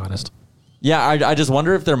 let's be honest. Yeah, I just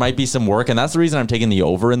wonder if there might be some work, and that's the reason I'm taking the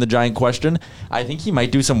over in the Giant question. I think he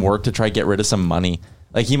might do some work to try to get rid of some money.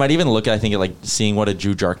 Like, he might even look at, I think, like seeing what a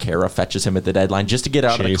Drew Jarkera fetches him at the deadline just to get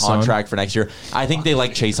out of the contract for next year. I think they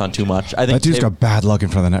like Chason too much. I think That dude's got bad luck in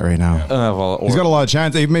front of the net right now. He's got a lot of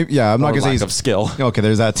chance. I'm not going to say he's of skill. Okay,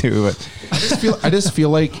 there's that too. But I just feel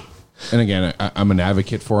like, and again, I'm an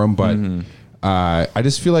advocate for him, but I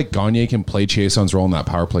just feel like Gagne can play Chason's role in that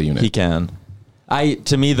power play unit. He can.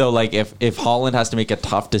 To me though, like if Holland has to make a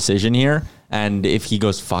tough decision here, and if he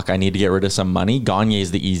goes, fuck, I need to get rid of some money, Gagne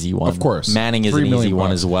is the easy one. Of course. Manning is $3 an easy million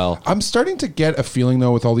one as well. I'm starting to get a feeling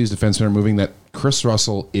though with all these defensemen are moving that Chris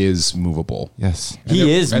Russell is movable. yes,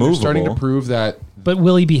 He is And movable. they're starting to prove that. But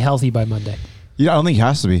will he be healthy by Monday? yeah, I don't think he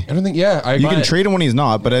has to be. I don't think. Yeah, You can trade him when he's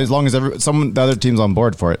not, but as long as the other team's on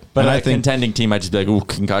board for it. But and a I think contending team might just be like, ooh,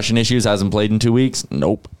 concussion issues, hasn't played in 2 weeks.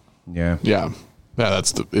 Nope. Yeah.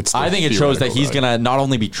 That's the. It's. I think it shows that he's going to not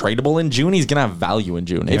only be tradable in June, he's going to have value in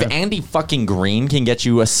June. If Andy fucking Green can get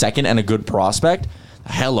you a second and a good prospect,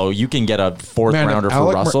 hello, you can get a fourth rounder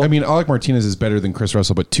for Russell. Alec Martinez is better than Chris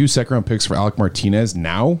Russell, but 2 second-round picks for Alec Martinez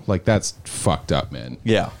now, like that's fucked up, man.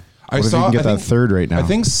 Yeah. What if you can get that third right now? I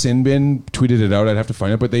think Sinbin tweeted it out. I'd have to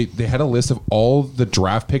find it, but they had a list of all the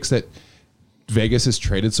draft picks that Vegas has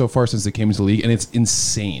traded so far since they came into the league, and it's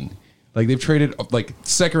insane. Like they've traded like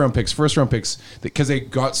second-round picks, first-round picks because they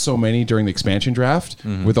got so many during the expansion draft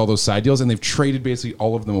with all those side deals, and they've traded basically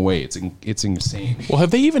all of them away. It's insane. Well,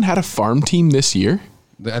 have they even had a farm team this year?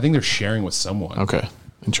 I think they're sharing with someone. Okay,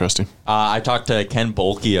 interesting. I talked to Ken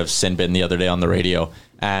Bolke of Sinbin the other day on the radio,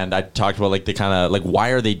 and I talked about like the kind of like why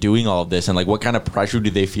are they doing all of this and like what kind of pressure do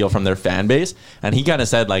they feel from their fan base, and he kind of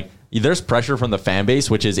said like there's pressure from the fan base,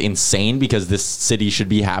 which is insane because this city should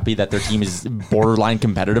be happy that their team is borderline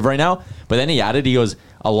competitive right now. But then he added, he goes,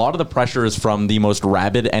 a lot of the pressure is from the most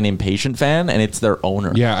rabid and impatient fan, and it's their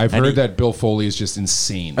owner. Yeah, I've heard that Bill Foley is just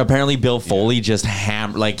insane. Apparently, Bill Foley just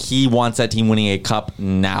like he wants that team winning a cup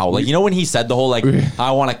now. Like, you know when he said the whole like,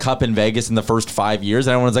 I want a cup in Vegas in the first 5 years,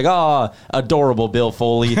 and everyone's like, oh, adorable Bill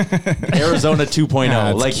Foley, Arizona 2.0.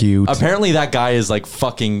 That's like, cute. Apparently that guy is like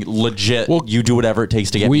fucking legit. Well, you do whatever it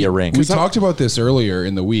takes to get me a ring. We talked about this earlier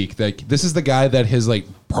in the week. Like, this is the guy that has like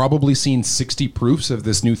probably seen 60 proofs of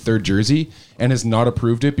this new third jersey and has not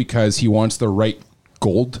approved it because he wants the right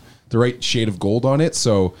gold, the right shade of gold on it.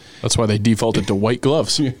 So that's why they defaulted to white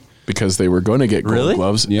gloves because they were going to get gold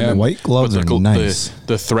gloves. Yeah, and white gloves are nice.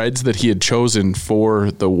 The threads that he had chosen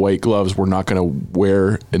for the white gloves were not going to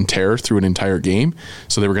wear and tear through an entire game.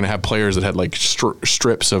 So they were going to have players that had like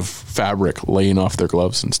strips of fabric laying off their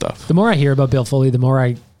gloves and stuff. The more I hear about Bill Foley, the more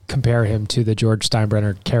I compare him to the George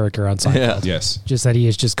Steinbrenner character on Seinfeld. Yeah. Yes. Just that he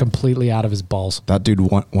is just completely out of his balls. That dude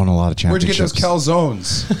won a lot of Where'd you championships. get those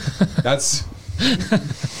calzones? That's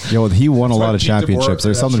He won a that's lot why of Pete championships. DeBoer-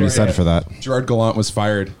 There's something to be that's said right. for that. Gerard Gallant was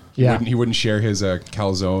fired. Yeah. He wouldn't share his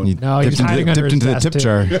calzone. No, he was hiding under dipped his into the desk, tip too.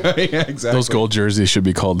 jar. Yeah, exactly. Those gold jerseys should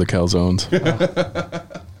be called the calzones.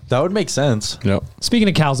 That would make sense. Yep. Speaking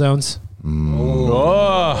of calzones,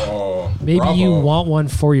 maybe Bravo. you want one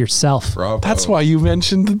for yourself. Bravo. That's why you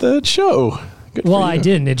mentioned the show. Good Well, for I you.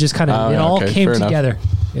 didn't. It just kind of, it all okay, came fair enough. together.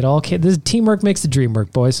 It all came. This teamwork makes the dream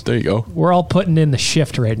work, boys. There you go. We're all putting in the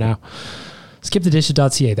shift right now.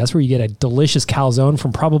 skipthedishes.ca. That's where you get a delicious calzone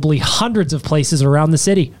from probably hundreds of places around the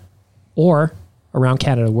city or around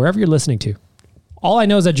Canada, wherever you're listening to. All I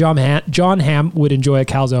know is that John Hamm would enjoy a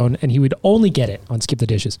calzone, and he would only get it on Skip the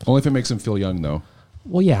Dishes. Only if it makes him feel young, though.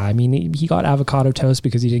 Well, yeah, I mean, he got avocado toast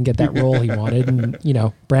because he didn't get that roll he wanted, and, you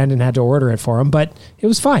know, Brandon had to order it for him, but it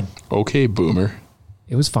was fine. Okay, boomer.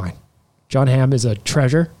 It was fine. John Hamm is a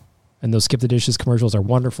treasure, and those Skip the Dishes commercials are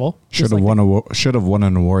wonderful. Should have won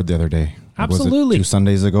an award the other day. Absolutely. Was it 2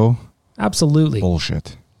 Sundays ago? Absolutely.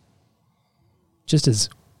 Bullshit. Just as...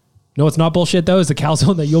 No, it's not bullshit, though. It's the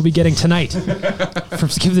calzone that you'll be getting tonight from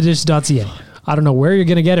skipthedishes.ca. I don't know where you're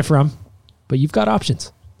going to get it from, but you've got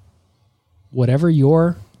options. Whatever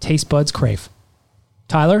your taste buds crave.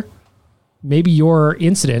 Tyler, maybe your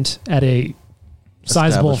incident at a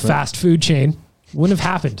sizable fast food chain wouldn't have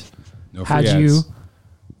happened had you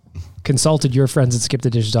consulted your friends at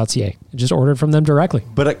skipthedishes.ca and just ordered from them directly.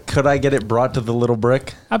 But could I get it brought to the Little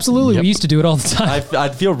Brick? Absolutely. Yep. We used to do it all the time.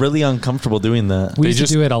 I'd feel really uncomfortable doing that. We used to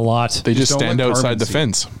do it a lot. They just stand outside the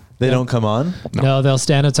fence. They don't come on? No, they'll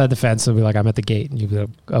stand outside the fence and be like, I'm at the gate. And you'll be like,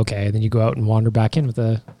 okay. And then you go out and wander back in with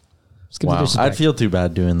the Skip the Dishes I'd bag. feel too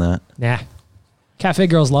bad doing that. Nah. Cafe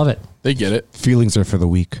girls love it. They get it. Feelings are for the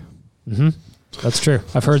weak. Mm-hmm. That's true.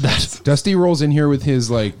 I've heard that. Dusty rolls in here with his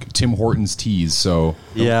like Tim Hortons teas, so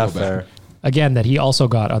yeah, fair. Again, that he also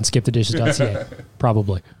got on skipthedishes.ca.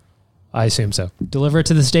 Probably. I assume so. Deliver it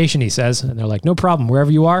to the station, he says. And they're like, no problem.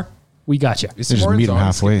 Wherever you are, we got you. Is Just meet him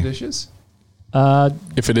halfway. Skip the Dishes?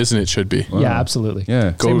 If it isn't, it should be. Yeah, absolutely.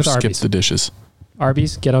 Yeah. Go Same with skip Arby's. the dishes.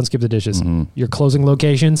 Arby's, get on Skip the Dishes. Your closing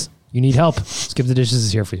locations, you need help. Skip the Dishes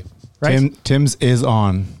is here for you. Right? Tim's is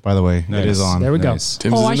on, by the way. Nice. It is on. There we Nice. go.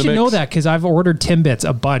 Tim's is I in the should know mix. that because I've ordered Timbits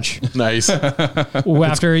a bunch. Nice.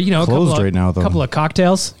 After, you know, a closed couple of, right now, though. couple of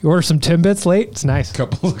cocktails. You order some Timbits late. It's nice.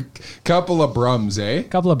 Couple of brums, eh?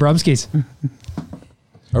 Couple of Brumskis.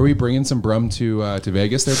 Are we bringing some brum to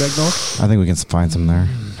Vegas there, Begnall? I think we can find some there.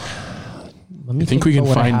 Let me You think we can about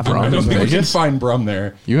what I find have in Brum my- I don't think we can Vegas? find brum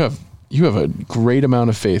there. You have a great amount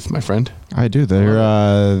of faith, my friend. I do.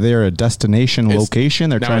 They're a destination It's- location.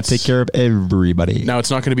 They're now trying to take it's- care of everybody. Now it's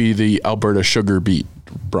not going to be the Alberta sugar beet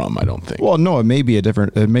Brum, I don't think. Well, no, it may be a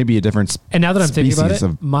different. It may be a different. And now that I'm thinking about species it,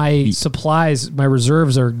 of my beet. supplies, my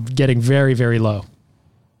reserves are getting very, very low.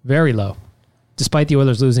 Very low. Despite the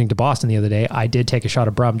Oilers losing to Boston the other day, I did take a shot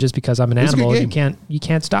of Brum just because I'm an was a good animal. And game. you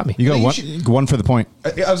can't stop me. You got I one, think one for the point. I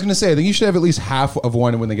was going to say, I think you should have at least half of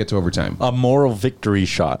one when they get to overtime. A moral victory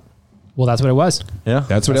shot. Well, that's what it was. Yeah. That's what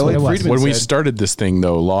That's what Elliot it was. Friedman when said. we started this thing,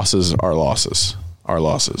 though, losses are losses. Are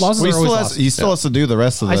losses. Losses Well, are always losses. he still has to do the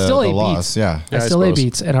rest of the, I still the ate loss. beets. Yeah. I I still ate suppose.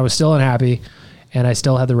 beets, and I was still unhappy, and I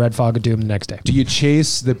still had the red fog of doom the next day. Do you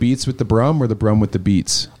chase the beats with the brum or the brum with the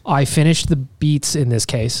beats? I finished the beets in this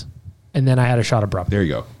case, and then I had a shot of Brum. There you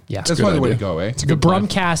go. Yeah. That's good probably the way to idea. go, eh? The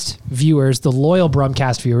Brumcast viewers, the loyal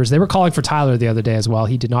Brumcast viewers, they were calling for Tyler the other day as well.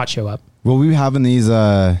 He did not show up. Will we be having these?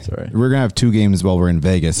 We're gonna have 2 games while we're in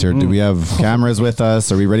Vegas. Here, do we have cameras with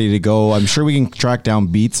us? Are we ready to go? I'm sure we can track down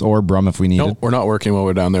Beats or Brum if we need No, it. we're not working while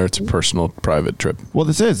we're down there. It's a personal, private trip. Well,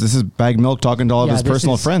 this is Bag Milk talking to all of his this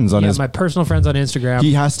personal is- friends on yeah, his. my personal friends on Instagram.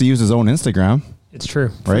 He has to use his own Instagram, It's true.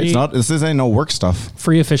 right? Free, It's not. This ain't no work stuff.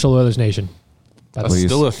 free official Oilers Nation. That's Please.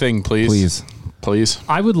 still a thing, please. Please. Please.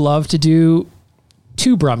 I would love to do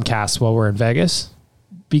 2 Brumcasts while we're in Vegas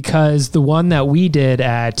because the one that we did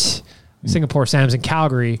at Singapore Sam's in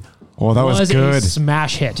Calgary Oh, that was a good.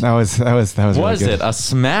 smash hit. That was really Was good. it a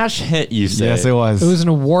smash hit, you say? Yes, it was. It was an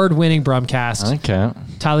award-winning Brumcast. Okay.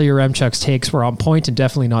 Tyler Yaremchuk's takes were on point and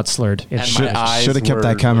definitely not slurred. And my eyes Should have kept were-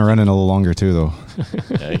 that camera running a little longer too, though.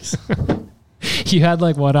 Yikes. You had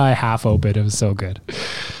like one eye half open. It was so good.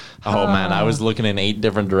 Oh, man. I was looking in 8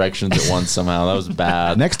 different directions at once somehow. That was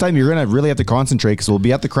bad. Next time you're gonna really have to concentrate because we'll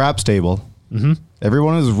be at the craps table. Mm-hmm.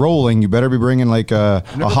 Everyone is rolling. You better be bringing like a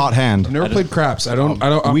hot hand. I've never played craps. I'm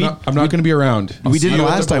not We- going to be around. we did it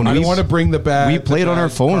last time. I don't want to bring the bag. We played on our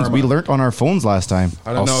phones. We learnt on our phones last time.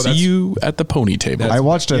 I don't I'll know. see you at the pony table. I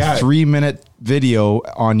watched a 3-minute video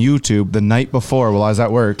on YouTube the night before while I was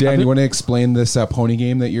at work. Dan, you want to explain this pony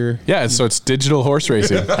game that you're... Yeah, so it's digital horse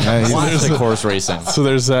racing. Classic horse racing. So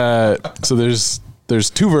there's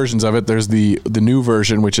 2 versions of it. There's the new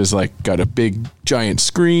version, which is like got a big giant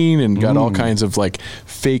screen and got all kinds of like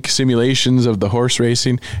fake simulations of the horse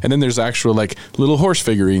racing, and then there's actual like little horse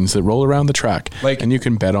figurines that roll around the track, Like- and you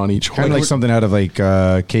can bet on each Kind of horse. like something out of like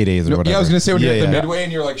K-Days or whatever. Yeah, I was going to say when you're at the yeah. midway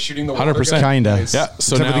and you're like shooting the 100%. Kinda. Nice. Yeah, so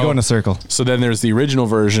Except for now they go in a circle. So then there's the original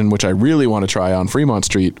version, which I really want to try on Fremont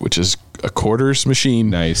Street, which is a quarters machine.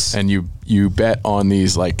 Nice. And you bet on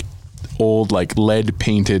these like old like lead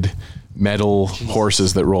painted metal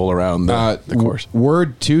horses that roll around the course.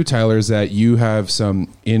 Word too, Tyler, is that you have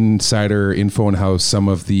some insider info on how some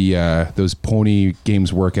of the those pony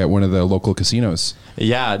games work at one of the local casinos.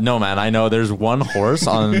 Yeah, no, man. I know there's one horse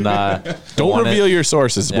on. Don't reveal your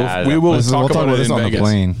sources. Yeah, we will talk about it in on Vegas. the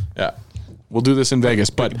plane. Yeah, we'll do this in Vegas.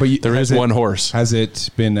 But there is one horse. Has it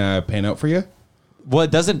been paying out for you? Well,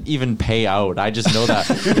 it doesn't even pay out. I just know that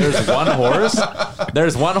there's one horse.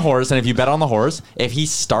 There's one horse, and if you bet on the horse, if he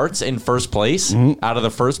starts in first place out of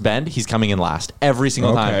the first bend, he's coming in last every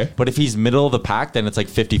single time. But if he's middle of the pack, then it's like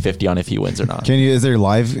 50-50 on if he wins or not. Is there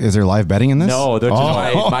live betting in this? No,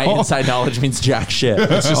 my inside knowledge means jack shit.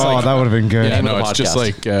 It's just that would have been good. Yeah, no,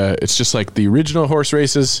 it's just like the original horse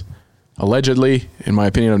races. Allegedly, in my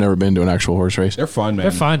opinion, I've never been to an actual horse race. They're fun, man.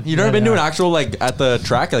 They're fun. You've never been to an actual, like, at the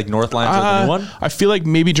track, like Northlands or the new one? I feel like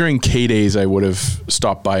maybe during K days I would have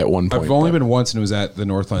stopped by at one point. I've only been once, and it was at the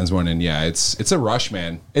Northlands one, and yeah, it's a rush,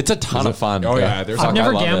 man. It's a ton of fun. Oh yeah, I've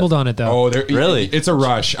never gambled on it though. Oh, really? It's a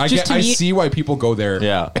rush. I see why people go there.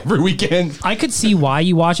 Every weekend. I could see why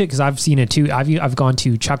you watch it because I've seen it too. I've gone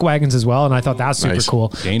to Chuck Wagons as well, and I thought that's super cool.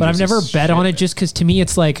 Dangerous but I've never as bet shit. on it just because to me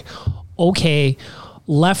it's like, okay,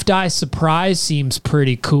 left eye surprise seems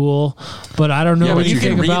pretty cool, but I don't know but you can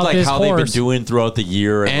anything read about like this how they've been horse. doing throughout the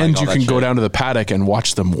year, And like, you all can that go shit. down to the paddock and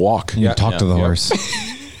watch them walk. You talk to the horse.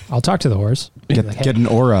 I'll talk to the horse. Get an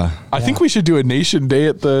aura. I think we should do a nation day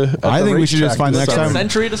at the. I think we should just find the next time.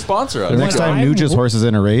 Century to sponsor us. The next time Nuge's horse is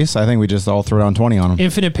in a race, I think we just all throw down 20 on him.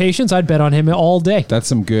 Infinite Patience, I'd bet on him all day. That's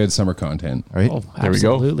some good summer content. Right? Oh, There we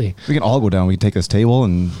go. absolutely. We can all go down. We take this table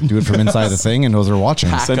and do it from inside the thing, and those are watching.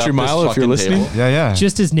 Pack Century up this Mile, if you're fucking listening. table. Yeah.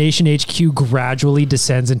 Just as Nation HQ gradually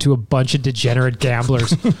descends into a bunch of degenerate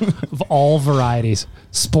gamblers of all varieties,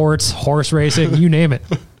 sports, horse racing, you name it.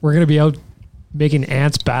 We're going to be out making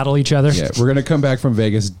ants battle each other. Yeah, we're gonna come back from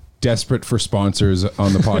Vegas desperate for sponsors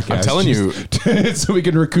on the podcast. I'm telling you. so we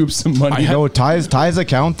can recoup some money. No, Ty's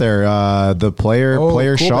account there. The player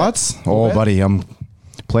cool shots. bet. Cool bet. Buddy,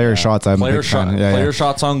 player shots. I'm a Player big fan. player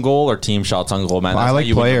shots on goal or team shots on goal, man. That's I how like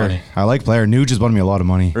you win the player. money. I like player. Nuge has won me a lot of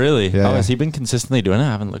money. Really? Yeah. Oh, has he been consistently doing it?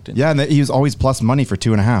 I haven't looked into it. Yeah, and he was always plus money for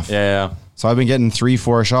 2.5. Yeah. So I've been getting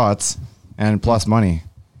 3-4 shots and plus money.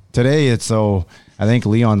 Today I think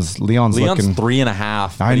Leon's Leon's looking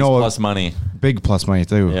 3.5. I know. Plus money. big plus money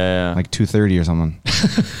too. Yeah. Like 230 or something.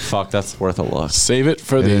 Fuck, that's worth a look. Save it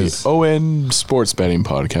for the ON Sports Betting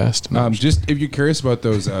Podcast. Just if you're curious about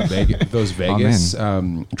those Vegas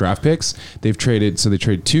draft picks, they traded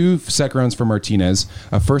 2 second rounds for Martinez,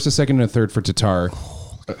 a first, a second, and a third for Tatar.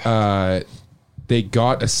 They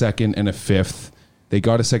got a second and a fifth. They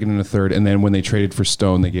got a second and a third, and then when they traded for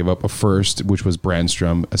Stone, they gave up a first, which was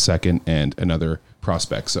Brandstrom, a second, and another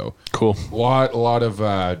prospect. So cool. A lot of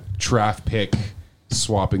draft pick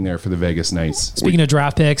swapping there for the Vegas Knights. Speaking of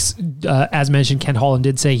draft picks, as mentioned, Ken Holland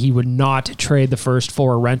did say he would not trade the first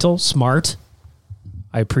for a rental. Smart.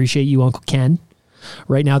 I appreciate you, Uncle Ken.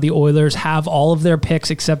 Right now, the Oilers have all of their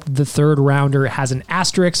picks except the third rounder. It has an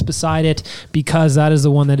asterisk beside it because that is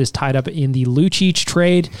the one that is tied up in the Lucic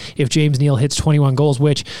trade. If James Neal hits 21 goals,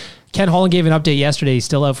 which Ken Holland gave an update yesterday, he's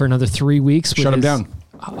still out for another 3 weeks. Shut him down.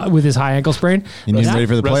 With his high ankle sprain. You need him ready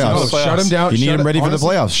for the playoffs. Shut him down. You need him ready for the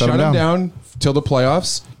playoffs. Shut him down till the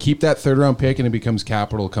playoffs. Keep that third round pick, and it becomes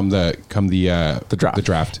capital come the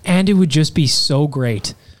draft. And it would just be so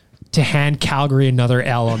great to hand Calgary another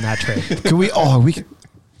L on that trade. Could we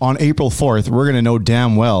on April 4th, we're going to know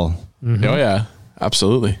damn well. Mm-hmm. Oh yeah,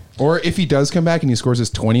 absolutely. Or if he does come back and he scores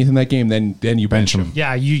his 20th in that game, then you bench him.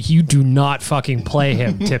 Yeah, you do not fucking play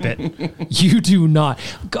him, Tippett. You do not.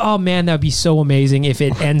 Oh man, that would be so amazing if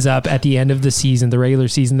it ends up at the end of the season, the regular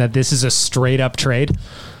season, that this is a straight up trade.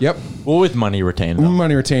 Yep. Well, with money retained. Though.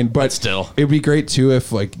 Money retained, but still. It'd be great too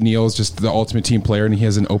if like Neil's just the ultimate team player and he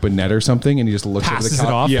has an open net or something and he just looks Passes over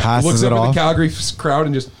it off. looks over the Calgary crowd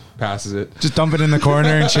and just passes it. Just dump it in the corner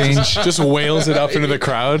and change. Just wails it up into the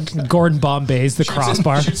crowd. Gordon Bombay's the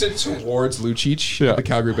crossbar. Shoots it towards Lucic at the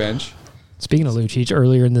Calgary bench. Speaking of Lucic,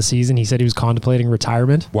 earlier in the season, he said he was contemplating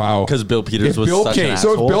retirement. Wow. Because Bill Peters was such an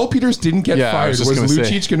So asshole. if Bill Peters didn't get Yeah, I fired, was was just gonna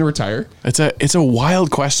Lucic going to retire? It's a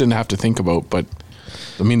wild question to have to think about, but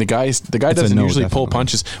I mean the guy doesn't usually pull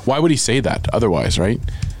punches. Why would he say that otherwise, right?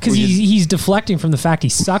 Because he's deflecting from the fact he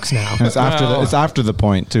sucks now. And it's after the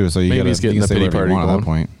point too, so Maybe he's getting the pity party at going. that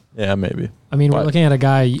point. Yeah, maybe. I mean, we're looking at a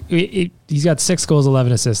guy, he's got 6 goals,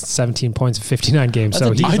 11 assists, 17 points in 59 games. That's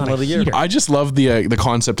So a he's decent on a year. heater. I just love the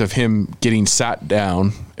concept of him getting sat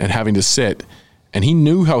down and having to sit, and he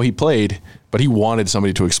knew how he played, but he wanted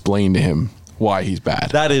somebody to explain to him why he's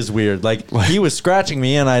bad. That is weird. Like, he was scratching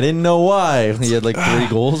me and I didn't know why. He had like 3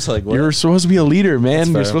 goals. Like, what? You're supposed to be a leader, man.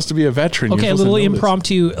 fair. You're supposed to be a veteran. Okay, You're a supposed little to know this.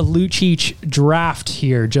 impromptu Lucic draft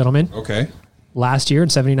here, gentlemen. Okay. Last year in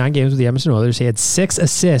 79 games with the Edmonton Oilers, he had 6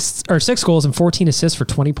 goals and 14 assists for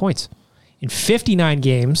 20 points. In 59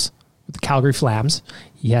 games with the Calgary Flames,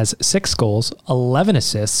 he has 6 goals, 11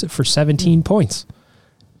 assists for 17 points.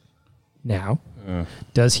 Now,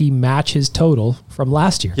 does he match his total from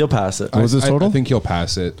last year? He'll pass it. What was his total? I think he'll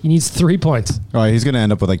pass it. He needs 3 points. Oh, he's going to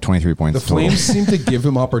end up with like 23 points. The Flames seem to give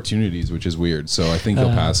him opportunities, which is weird. So I think he'll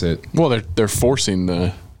pass it. Well, they're forcing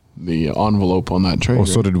the envelope on that trade. Oh,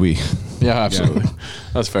 so right? did we. Yeah, absolutely.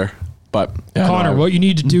 That's fair. But yeah, Connor, what you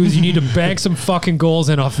need to do is you need to bank some fucking goals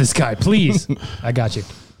in off this guy, please. I got you.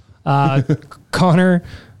 Connor,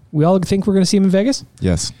 we all think we're going to see him in Vegas?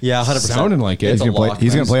 Yes. Yeah, 100%. Sounding like it. He's going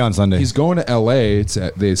to play on Sunday. He's going to LA.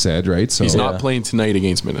 They said, right? So he's not playing tonight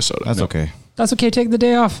against Minnesota. That's okay. That's okay. Take the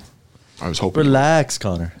day off. I was hoping. Relax,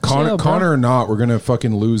 Connor. Chill, Connor or not, we're gonna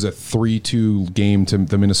fucking lose a 3-2 game to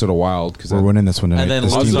the Minnesota Wild because We're winning this one tonight. And then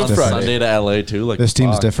This lose team's on different. Sunday to LA too. Like, This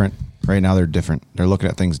team's fuck. different. Right now, they're different. They're looking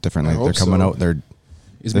at things differently. I hope They're coming so. out. They're.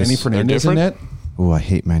 Is Manny This- Fernandez in net? Oh, I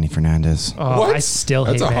hate Manny Fernandez. Oh, What? I still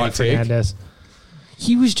That's hate a Manny hot take. Fernandez.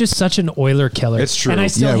 He was just such an Oiler killer. It's true. And I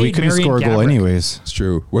still Yeah, hate we couldn't Marian score a goal Gaborik. anyways. It's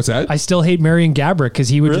true. What's that? I still hate Marian Gaborik because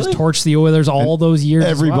he would just Really? torch the Oilers all those years.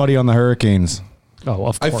 as Everybody on the Hurricanes, well. Oh,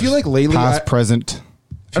 of I course. feel like lately, past, present,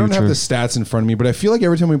 I don't have future. the stats in front of me, but I feel like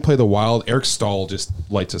every time we play the Wild, Eric Stahl just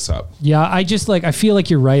lights us up. Yeah, I feel like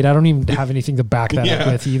you're right. I don't even have anything to back that up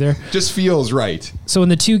with either. Just feels right. So in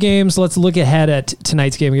the 2 games, let's look ahead at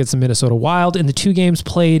tonight's game against the Minnesota Wild. In the 2 games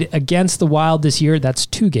played against the Wild this year, that's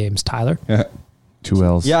 2 games, Tyler. 2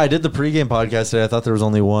 L's. Yeah, I did the pregame podcast today. I thought there was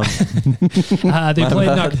only one. They played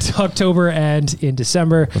in October and in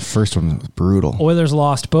December. The first one was brutal. Oilers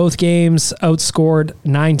lost both games, outscored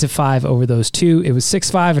 9-5 over those 2. It was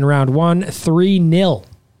 6-5 in round 1, 3-0.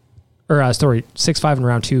 6-5 in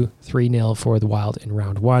round 2, 3-0 for the Wild in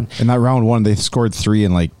round 1. In that round 1, they scored 3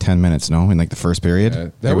 in like 10 minutes. No, in like the first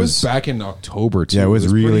period. That was back in October too. Yeah, it was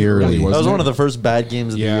really pretty early. That was wasn't one it? of the first bad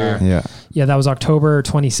games of the Yeah. year. Yeah. Yeah, that was October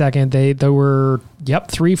 22nd. There were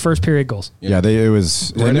 3 first period goals. Yeah, it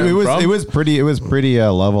was. Right And now it was. from- It was pretty. It was pretty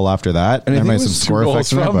level after that. And I There think might it be some was 2 score goals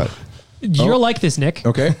effects in there, from- but You'll like this, Nick.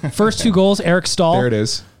 Okay. First 2 goals, Eric Stahl. There it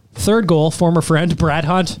is. Third goal, former friend Brad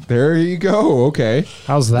Hunt. There you go. Okay.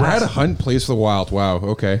 How's that? Brad Hunt plays for the Wild. Wow.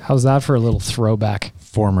 Okay. How's that for a little throwback?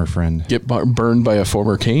 former friend. Get burned by a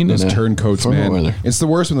former Kane. Those and a turncoats, former man. Oiler. It's the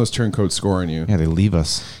worst when those turncoats score on you. Yeah, they leave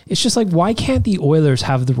us. It's just like, why can't the Oilers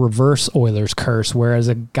have the reverse Oilers curse, whereas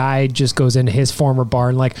a guy just goes into his former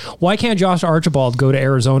barn? Like, why can't Josh Archibald go to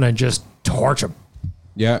Arizona and just torch him?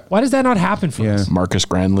 Yeah. Why does that not happen for us? Marcus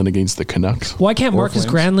Granlund against the Canucks. Why can't Marcus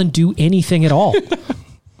Flames. Granlund do anything at all?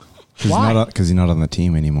 Why? Because he's not on the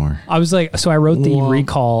team anymore. I was like, so I wrote the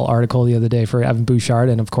recall article the other day for Evan Bouchard,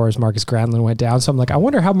 and of course Marcus Granlund went down. So I'm like, I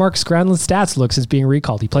wonder how Marcus Granlund's stats look since being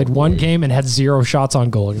recalled. He played one game and had 0 shots on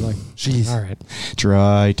goal. You're like, jeez, all right.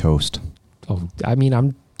 Dry toast. Oh, I mean,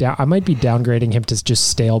 I might be downgrading him to just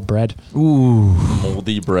stale bread. Ooh.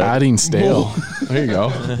 Moldy bread. Adding stale. There you go.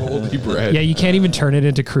 Moldy bread. Yeah, you can't even turn it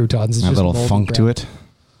into croutons. It's A just little moldy funk bread. to it.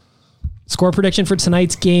 Score prediction for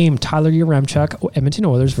tonight's game: Tyler Yaremchuk, Edmonton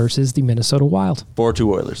Oilers versus the Minnesota Wild. 4-2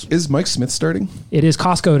 Oilers. Is Mike Smith starting? It is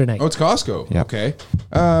Costco tonight. Oh, it's Costco. Yep. Okay.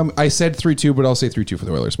 I said 3-2, but I'll say 3-2 for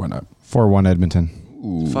the Oilers. Why not? 4-1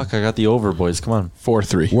 Edmonton. Fuck, I got the over, boys. Come on.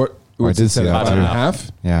 4-3. What? Oh, I what's did it see said, that 5.5?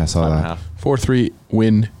 too. Yeah, I saw that. 4-3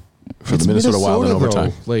 win for the Minnesota Wild in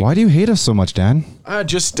overtime. Like, Why do you hate us so much, Dan? I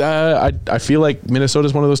feel like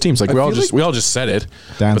Minnesota's one of those teams. Like I we all feel just said it.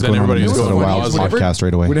 Dan's but then going on the everybody's Minnesota going Wild positive. podcast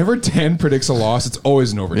right away. Whenever Dan predicts a loss, it's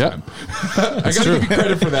always an overtime. I got to give you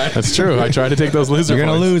credit for that. That's true. I try to take those loser You're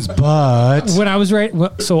going to points. lose, but... When I was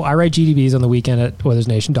so I write GDBs on the weekend at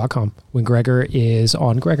OilersNation.com when Gregor is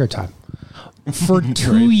on Gregor time. For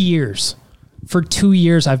 2 years. For 2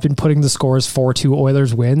 years, I've been putting the scores 4-2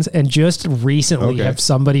 Oilers wins, and just recently have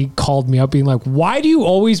somebody called me up being like, why do you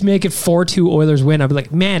always make it 4-2 Oilers win? I'd be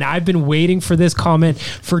like, man, I've been waiting for this comment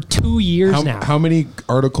for 2 years now. How many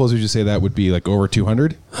articles would you say that would be? Like over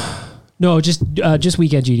 200? No, just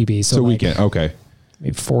weekend GDBs. So like weekend. Okay.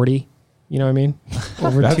 maybe 40. You know what I mean?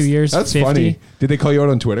 Over 2 years, That's 50. funny. Did they call you out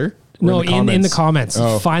on Twitter? Or No, in the comments.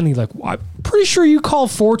 Oh. Finally, like, I'm pretty sure you call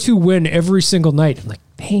 4-2 win every single night. I'm like,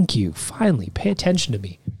 thank you. Finally, pay attention to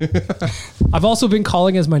me. I've also been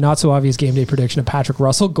calling as my not so obvious game day prediction a Patrick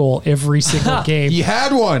Russell goal every single game. He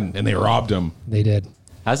had one, and they robbed him. They did.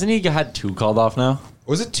 Hasn't he had 2 called off now?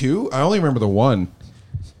 Was it 2? I only remember the 1.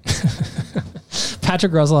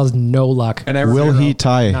 Patrick Russell has no luck. And I Will he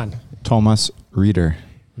tie? None. Thomas Reeder.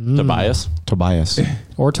 Tobias.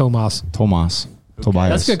 Or Tomas. Tobias.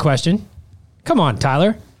 That's a good question. Come on,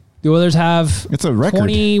 Tyler. The Oilers have It's a record.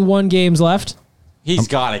 21 games left. He's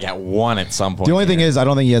got to get one at some point. The only thing is, I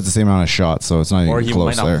don't think he has the same amount of shots, so it's not or even he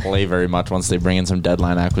close might not there. play very much once they bring in some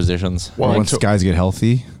deadline acquisitions. Or once guys get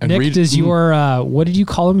healthy. Nick, does your, what did you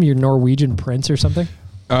call him? Your Norwegian prince or something?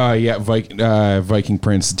 Yeah, Viking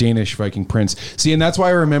Prince, Danish Viking Prince. See, and that's why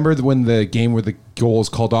I remember when the game where the goal was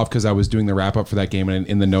called off, because I was doing the wrap up for that game, and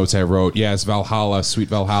in the notes I wrote, yes, Valhalla, sweet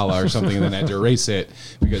Valhalla, or something, and then I had to erase it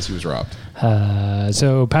because he was robbed.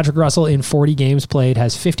 So Patrick Russell in 40 games played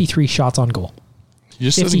has 53 shots on goal. He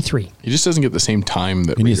just 53. He just doesn't get the same time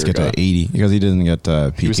that He needs to get to 80 because he doesn't get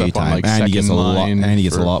was PK up on, time, like, and he gets a second lot. line And he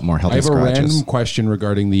gets a for- lot more I healthy have a scratches. random question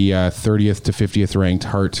regarding the 30th to 50th ranked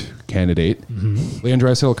Hart candidate. Leon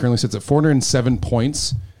Draisaitl currently sits at 407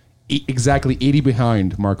 points, exactly 80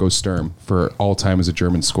 behind Marco Sturm for all time as a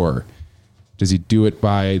German scorer. Does he do it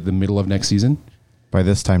by the middle of next season? By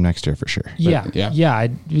this time next year, for sure. Yeah. Yeah. Yeah.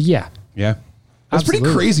 That's pretty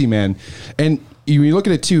Absolutely. crazy, man. And you look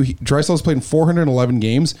at it too. Draisaitl's played in 411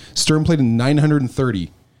 games. Sturm played in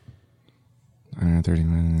 930. 30,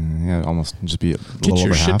 yeah, almost just be a Get little your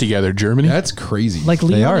over shit half. together, Germany. That's crazy. Like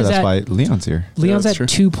Leon They are. is That's at, why Leon's here. Leon's that's at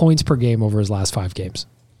true. 2 points per game over his last 5 games.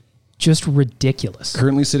 Just ridiculous.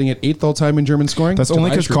 Currently sitting at 8th all time in German scoring. That's only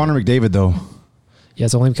because Connor McDavid, though. Yeah,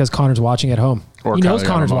 it's only because Connor's watching at home. Or he knows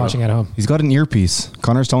Kyle Connor's Yamamoto. watching at home. He's got an earpiece.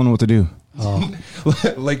 Connor's telling him what to do.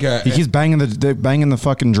 like He keeps banging the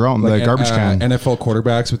fucking drum, the garbage can. NFL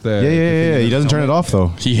quarterbacks with the Yeah. He doesn't turn it off though.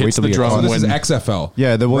 He hits the till he drum gets So caught. this when- is XFL.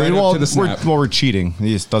 Yeah, Right up to the we're snap. cheating.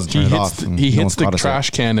 He just doesn't turn He it hits off. the, and he no hits one's the caught us trash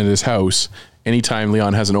can in his house anytime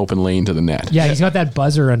Leon has an open lane to the net. Yeah, he's got that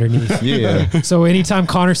buzzer underneath. out. Yeah. So anytime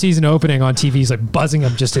Connor sees an opening on TV, he's like buzzing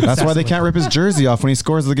him just That's why they incessantly. can't rip his jersey off when he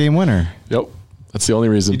scores the game winner. Yep. That's the only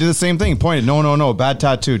reason. He did the same thing. Pointed. No. Bad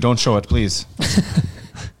tattoo. Don't show it, please.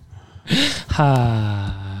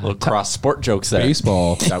 Little cross sport jokes there.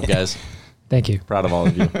 Baseball. Good job, guys. Thank you. Proud of all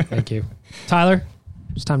of you. Thank you. Tyler,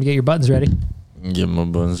 it's time to get your buttons ready. Give him a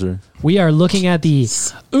buzzer. We are looking at the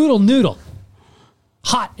Oodle Noodle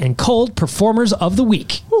Hot and Cold Performers of the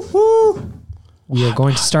Week. We are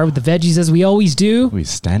going to start with the veggies as we always do. He's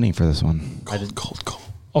standing for this one. Cold.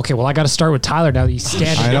 Okay, well, I got to start with Tyler now that he's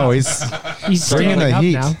standing I know. up. He's He's bringing standing the up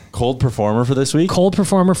heat. now. Cold performer for this week? Cold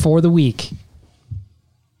Performer for the week.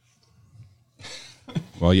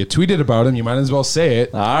 Well, you tweeted about him. You might as well say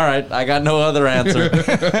it. All right. I got no other answer.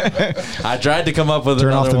 I tried to come up with turn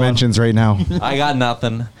another off the one. mentions right now. I got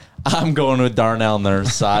nothing. I'm going with Darnell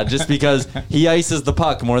Nurse just because he ices the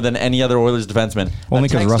puck more than any other Oilers defenseman. Only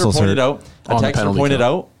 'cause Russell's hurt. A On the texter penalty pointed kill.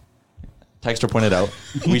 out. Texter pointed out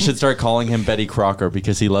we should start calling him Betty Crocker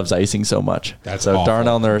because he loves icing so much. That's so awful.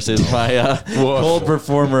 Darnell Nurse is my cold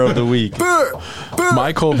performer of the week.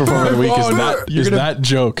 My cold performer of the week is that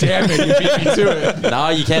joke. Damn it, you beat me to it. No,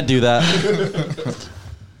 you can't do that.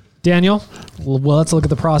 Daniel, well, let's look at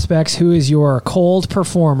the prospects. Who is your cold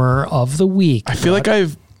performer of the week? I feel like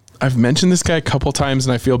I've mentioned this guy a couple times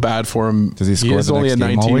and I feel bad for him. Does he score is the only next a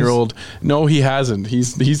game 19-year-old. No, he hasn't.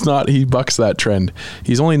 He's not. He bucks that trend.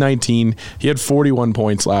 He's only 19. He had 41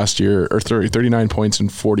 points last year, or 39 points in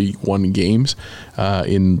 41 games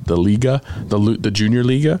in the Liga, the Junior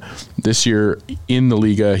Liga. This year in the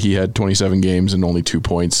Liga, he had 27 games and only 2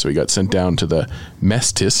 points. So he got sent down to the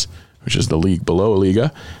Mestis, which is the league below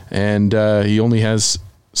Liga, and he only has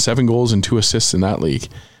 7 goals and 2 assists in that league.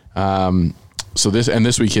 So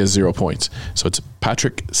this week he has 0 points. So it's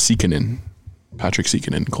Patrick Siikanen.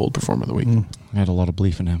 Cold performer of the week. I had a lot of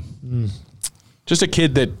belief in him. Just a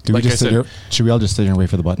kid that, Do we like I just sit said, here? Should we all just sit here and wait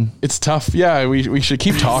for the button? it's tough. Yeah, we should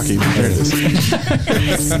keep talking. There it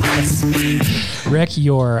is. Rick,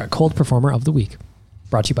 your cold performer of the week.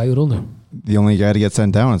 Brought to you by Oodle New. The only guy to get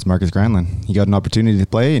sent down is Marcus Granlund. He got an opportunity to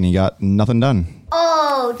play and he got nothing done.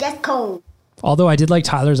 Oh, that's cold. Although I did like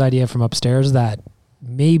Tyler's idea from upstairs that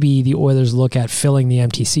maybe the Oilers look at filling the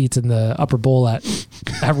empty seats in the upper bowl at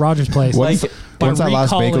Rogers Place. Once by that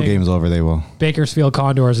last Baco recalling game's over, they will. Bakersfield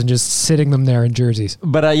Condors and just sitting them there in jerseys.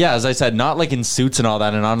 But yeah, as I said, not like in suits and all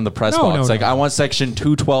that and not in the press No, box. no, Like no. I want section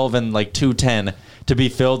 212 and like 210 to be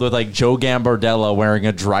filled with like Joe Gambardella wearing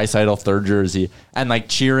a Draisaitl third jersey and like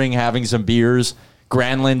cheering, having some beers.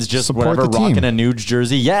 Granlund's just Support whatever the team. rocking a Nuge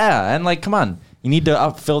jersey. Yeah, and like come on. You need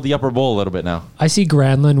to fill the upper bowl a little bit now. I see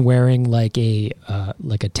Granlund wearing like a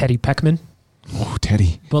Teddy Peckman, Oh,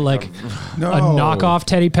 Teddy. but like No. a knockoff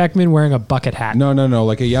Teddy Peckman wearing a bucket hat. No,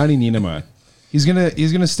 like a Yanni Niinema. He's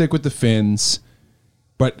gonna stick with the Finns,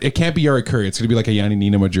 but it can't be Yari Curry. It's gonna be like a Yanni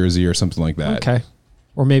Niinema jersey or something like that. Okay.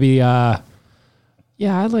 Or maybe I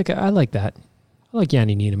like that. I like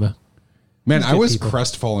Yanni Niinema. Man, He's I good was people.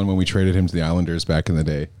 crestfallen when we traded him to the Islanders back in the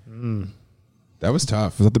day. That was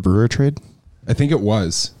tough. Was that the Brewer trade? I think it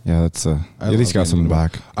was. Yeah, that's at least love got something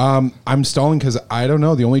Andy. back. I'm stalling because I don't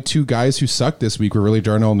know. The only two guys who sucked this week were really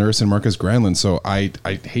Darnell Nurse and Marcus Granlund. So I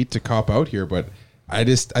hate to cop out here, but I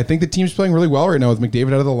think the team's playing really well right now with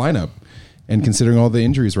McDavid out of the lineup, and considering all the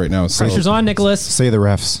injuries right now. So Pressure's on, Nicholas. Say the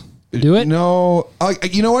refs. Do it. No,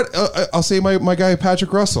 you know what? I'll say my guy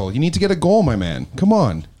Patrick Russell. You need to get a goal, my man. Come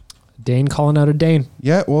on. Dane calling out a Dane.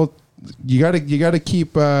 Yeah, well, you gotta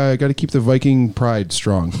keep the Viking pride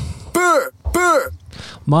strong.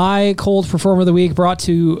 My cold performer of the week, brought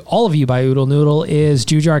to all of you by Oodle Noodle, is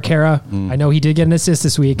Jujhar Khaira. I know he did get an assist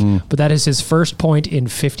this week, but that is his first point in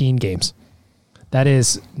 15 games. That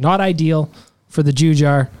is not ideal for the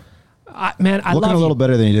Jujhar. I Looking love a little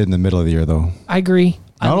better than he did in the middle of the year, though. I agree.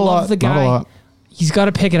 I Not a love lot, the guy. not a lot. He's got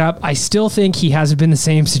to pick it up. I still think he hasn't been the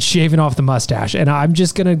same since shaving off the mustache. And I'm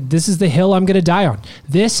just going to, this is the hill I'm going to die on.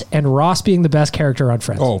 This and Ross being the best character on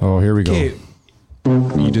Friends. Oh, here we go. Okay.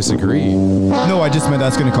 You disagree? No, I just meant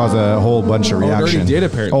that's going to cause a whole bunch of it already reaction. did,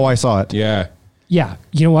 apparently. Oh, I saw it. Yeah. Yeah.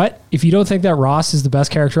 You know what? If you don't think that Ross is the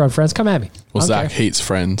best character on Friends, come at me. Well, I don't Zach care. hates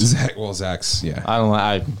Friends. Zach's, yeah. I don't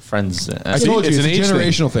like Friends. I told you, it's a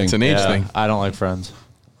generational thing. It's an age Yeah, thing. I don't like Friends.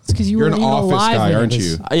 It's because you You're were an even Office alive guy, when it aren't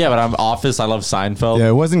was- you? Yeah, but I'm Office. I love Seinfeld. Yeah,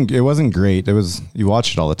 it wasn't great. It was, you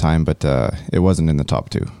watched it all the time, but it wasn't in the top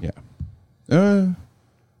two. Yeah.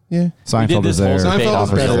 Yeah. Seinfeld this is there. whole debate Seinfeld is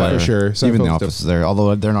Office better there. for sure. Even Seinfeld's The Office is there,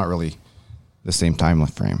 although they're not really the same time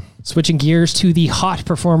frame. Switching gears to the hot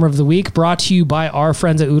performer of the week, brought to you by our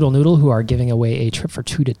friends at Oodle Noodle, who are giving away a trip for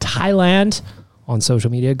two to Thailand. On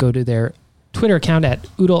social media, go to their Twitter account at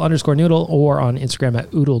Oodle_Noodle or on Instagram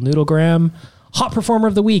at Oodle Noodlegram. Hot performer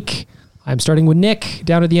of the week. I'm starting with Nick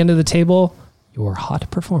down at the end of the table. Your hot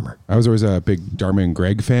performer. I was always a big Dharma and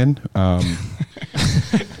Greg fan. I'm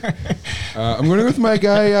going to go with my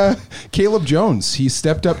guy, Caleb Jones. He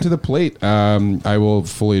stepped up to the plate. I will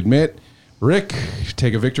fully admit, Rick,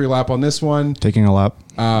 take a victory lap on this one. Taking a lap.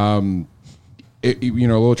 A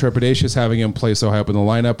little trepidatious having him play so high up in the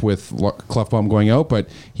lineup with Clefbaum going out, but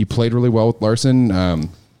he played really well with Larson.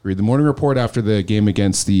 Read the morning report after the game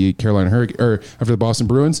against the Carolina Hurricanes, or after the Boston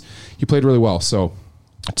Bruins. He played really well. So,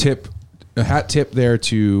 a hat tip there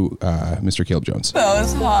to Mr. Caleb Jones. That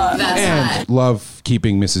was hot. And love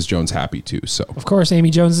keeping Mrs. Jones happy too. So, Of course, Amy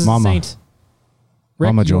Jones is Mama. a saint. Rick,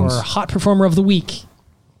 Mama your Jones. hot performer of the week.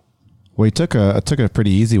 Well, he took a pretty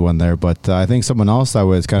easy one there, but I think someone else that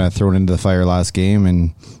was kind of thrown into the fire last game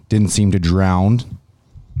and didn't seem to drown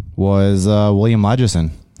was William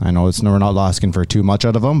Lagesson. I know we're not asking for too much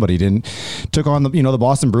out of him, but he took on the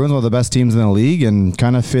Boston Bruins, one of the best teams in the league, and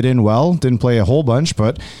kind of fit in well. Didn't play a whole bunch,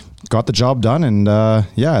 but got the job done, and I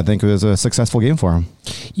think it was a successful game for him.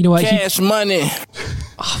 You know what? Cash money.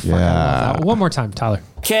 Yeah. One more time, Tyler.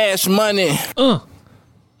 Cash money.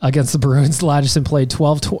 Against the Bruins, Lagesson played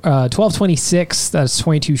 12-26. That's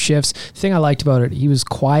 22 shifts. The thing I liked about it, he was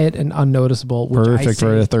quiet and unnoticeable. Which Perfect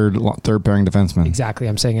for a third pairing defenseman. Exactly.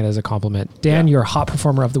 I'm saying it as a compliment. Dan, your hot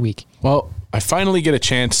performer of the week. Well, I finally get a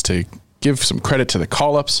chance to give some credit to the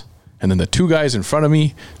call-ups, and then the two guys in front of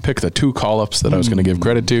me pick the two call-ups that I was going to give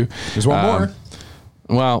credit to. there's one more.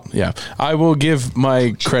 Well, yeah. I will give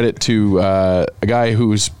my credit to a guy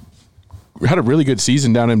who's had a really good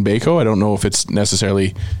season down in Baco. I don't know if it's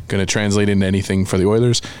necessarily going to translate into anything for the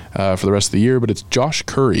Oilers for the rest of the year, but it's Josh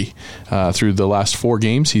Curry. Through the last 4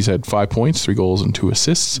 games, he's had 5 points, 3 goals, and 2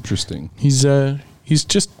 assists. Interesting. He's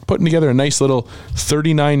just putting together a nice little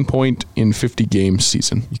 39-point in 50 games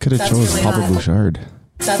season. You could have chosen really Papa hot. Bouchard.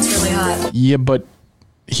 That's really hot. Yeah, but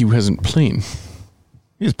he wasn't playing.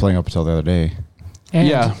 He was playing up until the other day. And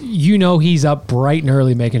Yeah. he's up bright and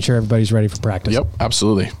early making sure everybody's ready for practice. Yep,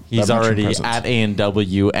 absolutely. He's That much already presence. at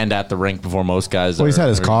A&W and at the rink before most guys. Well, he's had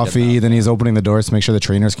his coffee, then he's opening the doors to make sure the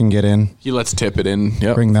trainers can get in. He lets Tippett in.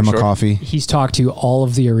 Yep, Bring them for a sure. coffee. He's talked to all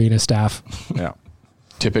of the arena staff. Yeah.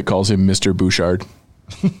 Tippett calls him Mr. Bouchard.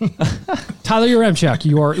 Tyler Yaremchuk,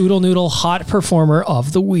 your Oodle Noodle hot performer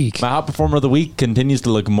of the week. My hot performer of the week continues to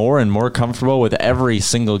look more and more comfortable with every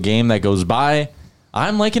single game that goes by.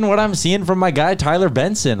 I'm liking what I'm seeing from my guy, Tyler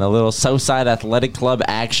Benson, a little Southside Athletic Club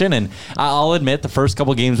action. And I'll admit, the first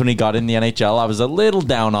couple games when he got in the NHL, I was a little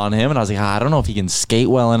down on him. And I was like, I don't know if he can skate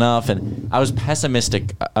well enough. And I was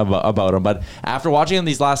pessimistic about him. But after watching him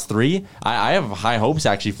these last 3, I have high hopes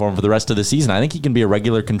actually for him for the rest of the season. I think he can be a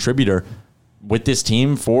regular contributor with this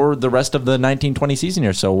team for the rest of the 19-20 season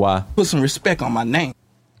here. So Put some respect on my name.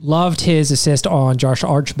 Loved his assist on Josh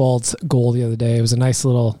Archibald's goal the other day. It was a nice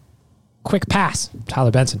little quick pass.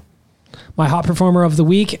 Tyler Benson. My hot performer of the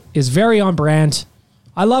week is very on brand.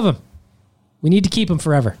 I love him. We need to keep him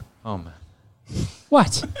forever. oh man.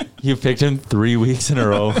 What? You picked him 3 weeks in a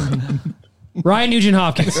row. Ryan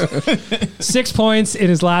Nugent-Hopkins, 6 points in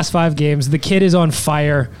his last 5 games. The kid is on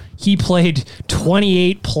fire. He played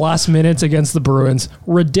 28 plus minutes against the Bruins.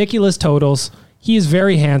 Ridiculous totals. He is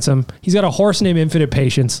very handsome. He's got a horse named Infinite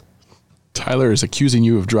Patience. Tyler is accusing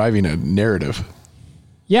you of driving a narrative.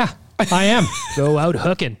 Yeah, I am. Go out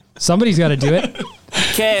hooking. Somebody's got to do it.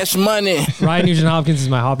 Cash money. Ryan Nugent-Hopkins is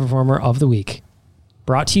my hot performer of the week.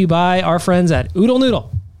 Brought to you by our friends at Oodle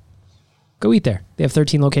Noodle. Go eat there. They have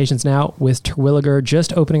 13 locations now, with Terwilliger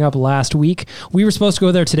just opening up last week. We were supposed to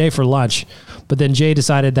go there today for lunch, but then Jay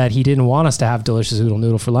decided that he didn't want us to have delicious Oodle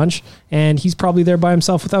Noodle for lunch, and he's probably there by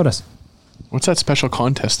himself without us. What's that special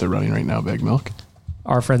contest they're running right now, Big Milk?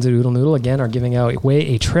 Our friends at Oodle Noodle, again, are giving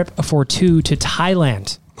away a trip for 2 to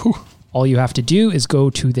Thailand. Whew. All you have to do is go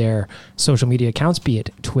to their social media accounts, be it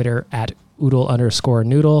Twitter at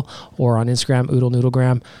Oodle_Noodle or on Instagram, Oodle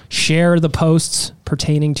Noodlegram. Share the posts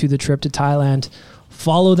pertaining to the trip to Thailand.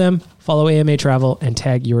 Follow them, follow AMA Travel, and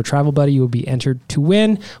tag your travel buddy. You will be entered to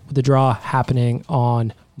win with the draw happening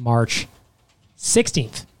on March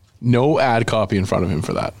 16th. No ad copy in front of him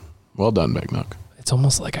for that. Well done, Big Milk. It's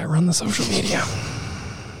almost like I run the social media.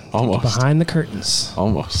 Almost. Behind the curtains.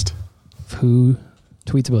 Almost. Who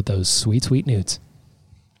tweets about those sweet, sweet nudes?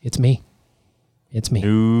 It's me. It's me.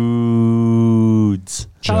 Nudes.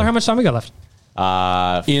 Tyler, how much time we got left?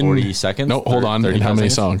 40 seconds. No, hold on. In how many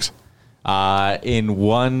songs? In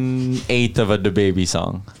 1/8 of a DaBaby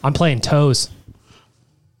song. I'm playing Toes.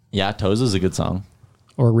 Yeah, Toes is a good song.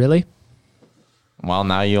 Or really? Well,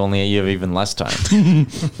 now you have even less time.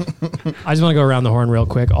 I just want to go around the horn real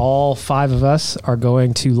quick. All 5 of us are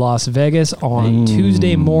going to Las Vegas on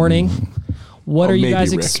Tuesday morning. What are you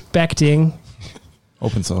guys expecting?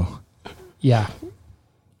 Open so. Yeah.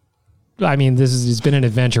 I mean, it's been an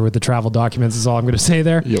adventure with the travel documents is all I'm going to say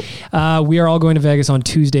there. Yep. We are all going to Vegas on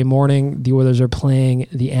Tuesday morning. The Oilers are playing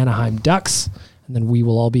the Anaheim Ducks, and then we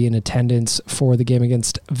will all be in attendance for the game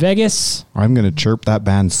against Vegas. I'm going to chirp that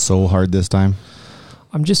band so hard this time.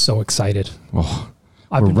 I'm just so excited. Oh,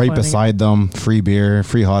 we're right beside them. Free beer,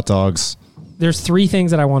 free hot dogs. There's 3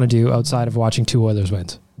 things that I want to do outside of watching 2 Oilers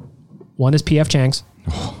wins. One is PF Chang's.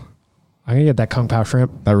 I'm going to get that Kung Pao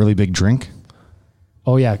shrimp. That really big drink?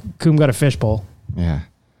 Oh, yeah. Coom got a fishbowl. Yeah.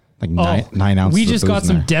 Like 9 ounces. We just got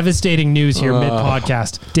some devastating news here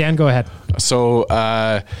mid-podcast. Dan, go ahead. So,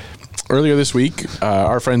 earlier this week,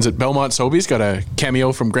 our friends at Belmont Sobeys got a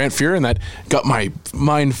cameo from Grant Fuhr, and that got my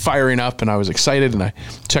mind firing up, and I was excited, and I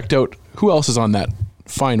checked out who else is on that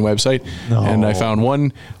fine website, and I found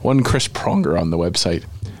one Chris Pronger on the website.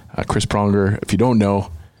 Chris Pronger, if you don't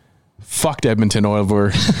know, fucked Edmonton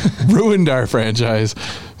Oilers, ruined our franchise,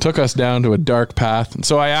 took us down to a dark path. And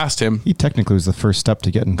so I asked him. He technically was the first step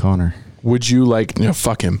to getting Connor. Would you like,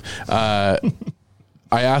 fuck him. I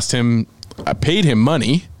asked him, I paid him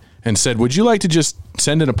money and said, would you like to just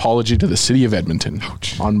send an apology to the city of Edmonton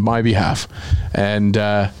on my behalf? And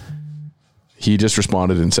he just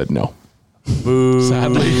responded and said no. Boo.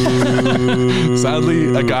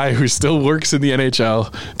 Sadly, a guy who still works in the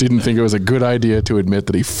NHL didn't think it was a good idea to admit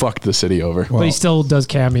that he fucked the city over. But he still does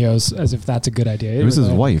cameos as if that's a good idea. It was his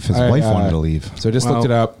wife. His wife wanted to leave. So I just looked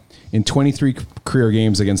it up. In 23 career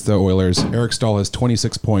games against the Oilers, Eric Stahl has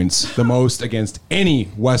 26 points, the most against any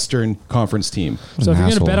Western Conference team. So if you're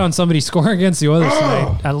going to bet on somebody scoring against the Oilers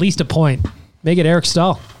tonight, at least a point, make it Eric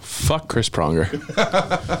Stahl. Fuck Chris Pronger.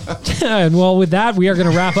 And well, with that, we are going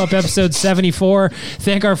to wrap up episode 74.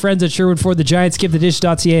 Thank our friends at Sherwood Ford, the Giants,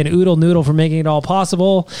 skipthedish.ca, and Oodle Noodle for making it all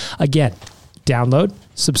possible. Again, download,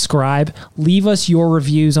 subscribe, leave us your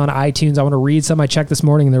reviews on iTunes. I want to read some I checked this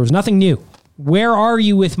morning, and there was nothing new. Where are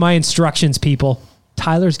you with my instructions, people?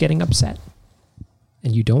 Tyler's getting upset.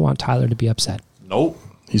 And you don't want Tyler to be upset. Nope.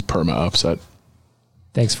 He's perma upset.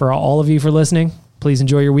 Thanks for all of you for listening. Please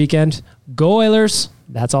enjoy your weekend. Go Oilers.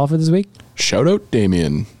 That's all for this week. Shout out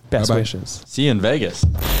Damien. Best Bye-bye. wishes. See you in Vegas.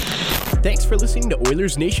 Thanks for listening to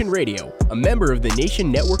Oilers Nation Radio, a member of the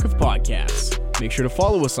Nation Network of Podcasts. Make sure to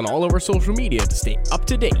follow us on all of our social media to stay up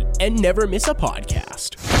to date and never miss a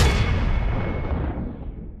podcast.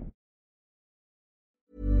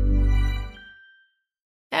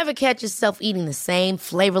 Ever catch yourself eating the same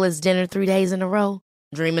flavorless dinner 3 days in a row?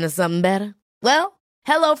 Dreaming of something better? Well,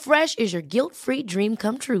 HelloFresh is your guilt-free dream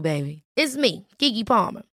come true, baby. It's me, Keke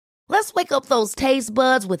Palmer. Let's wake up those taste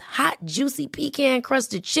buds with hot, juicy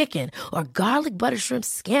pecan-crusted chicken or garlic butter shrimp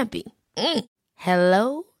scampi.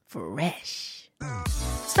 Hello Fresh.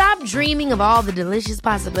 Stop dreaming of all the delicious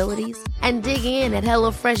possibilities and dig in at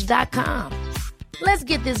HelloFresh.com. Let's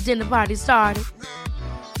get this dinner party started.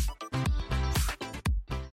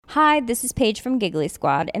 Hi, this is Paige from Giggly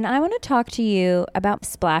Squad, and I want to talk to you about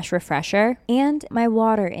Splash Refresher and my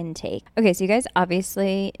water intake. Okay, so you guys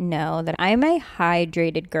obviously know that I'm a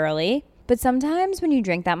hydrated girly, but sometimes when you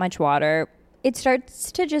drink that much water, it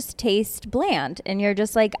starts to just taste bland, and you're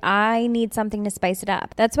just like, I need something to spice it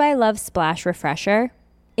up. That's why I love Splash Refresher.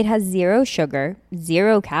 It has 0 sugar,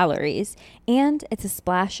 0 calories, and it's a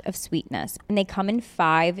splash of sweetness. And they come in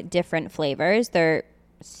 5 different flavors. They're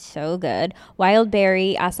so good. Wild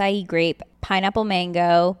berry, acai grape, pineapple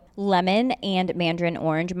mango, lemon, and mandarin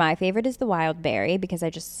orange. My favorite is the wild berry because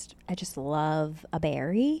I just love a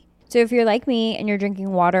berry. So if you're like me and you're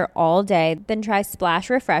drinking water all day, then try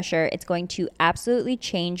Splash Refresher. It's going to absolutely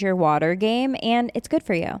change your water game, and it's good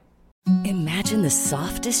for you. Imagine the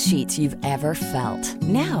softest sheets you've ever felt.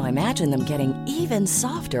 Now imagine them getting even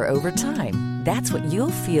softer over time. That's what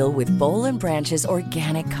you'll feel with Boll & Branch's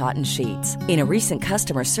organic cotton sheets. In a recent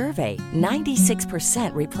customer survey,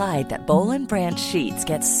 96% replied that Boll & Branch sheets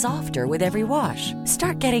get softer with every wash.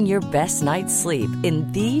 Start getting your best night's sleep in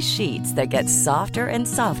these sheets that get softer and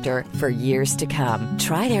softer for years to come.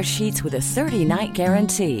 Try their sheets with a 30-night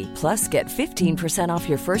guarantee. Plus, get 15% off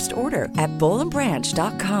your first order at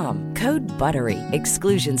bollandbranch.com. Code BUTTERY.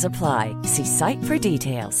 Exclusions apply. See site for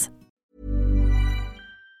details.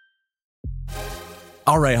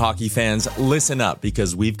 All right, hockey fans, listen up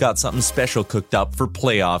because we've got something special cooked up for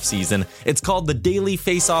playoff season. It's called the Daily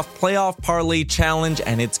Faceoff Playoff Parlay Challenge,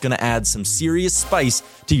 and it's going to add some serious spice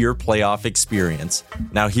to your playoff experience.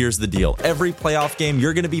 Now, here's the deal. Every playoff game,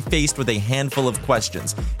 you're going to be faced with a handful of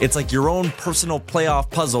questions. It's like your own personal playoff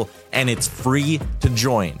puzzle, and it's free to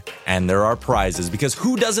join. And there are prizes, because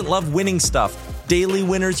who doesn't love winning stuff? Daily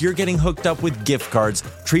winners, you're getting hooked up with gift cards.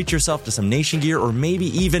 Treat yourself to some Nation gear or maybe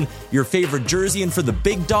even your favorite jersey. And for the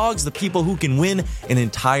big dogs, the people who can win an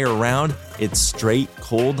entire round, it's straight,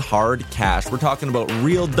 cold, hard cash. We're talking about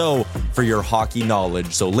real dough for your hockey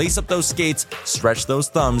knowledge. So lace up those skates, stretch those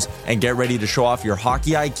thumbs, and get ready to show off your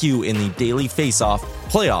hockey IQ in the Daily Faceoff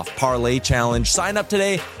Playoff Parlay Challenge. Sign up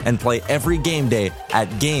today and play every game day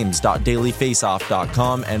at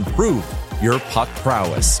games.dailyfaceoff.com and prove your puck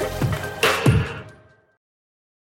prowess.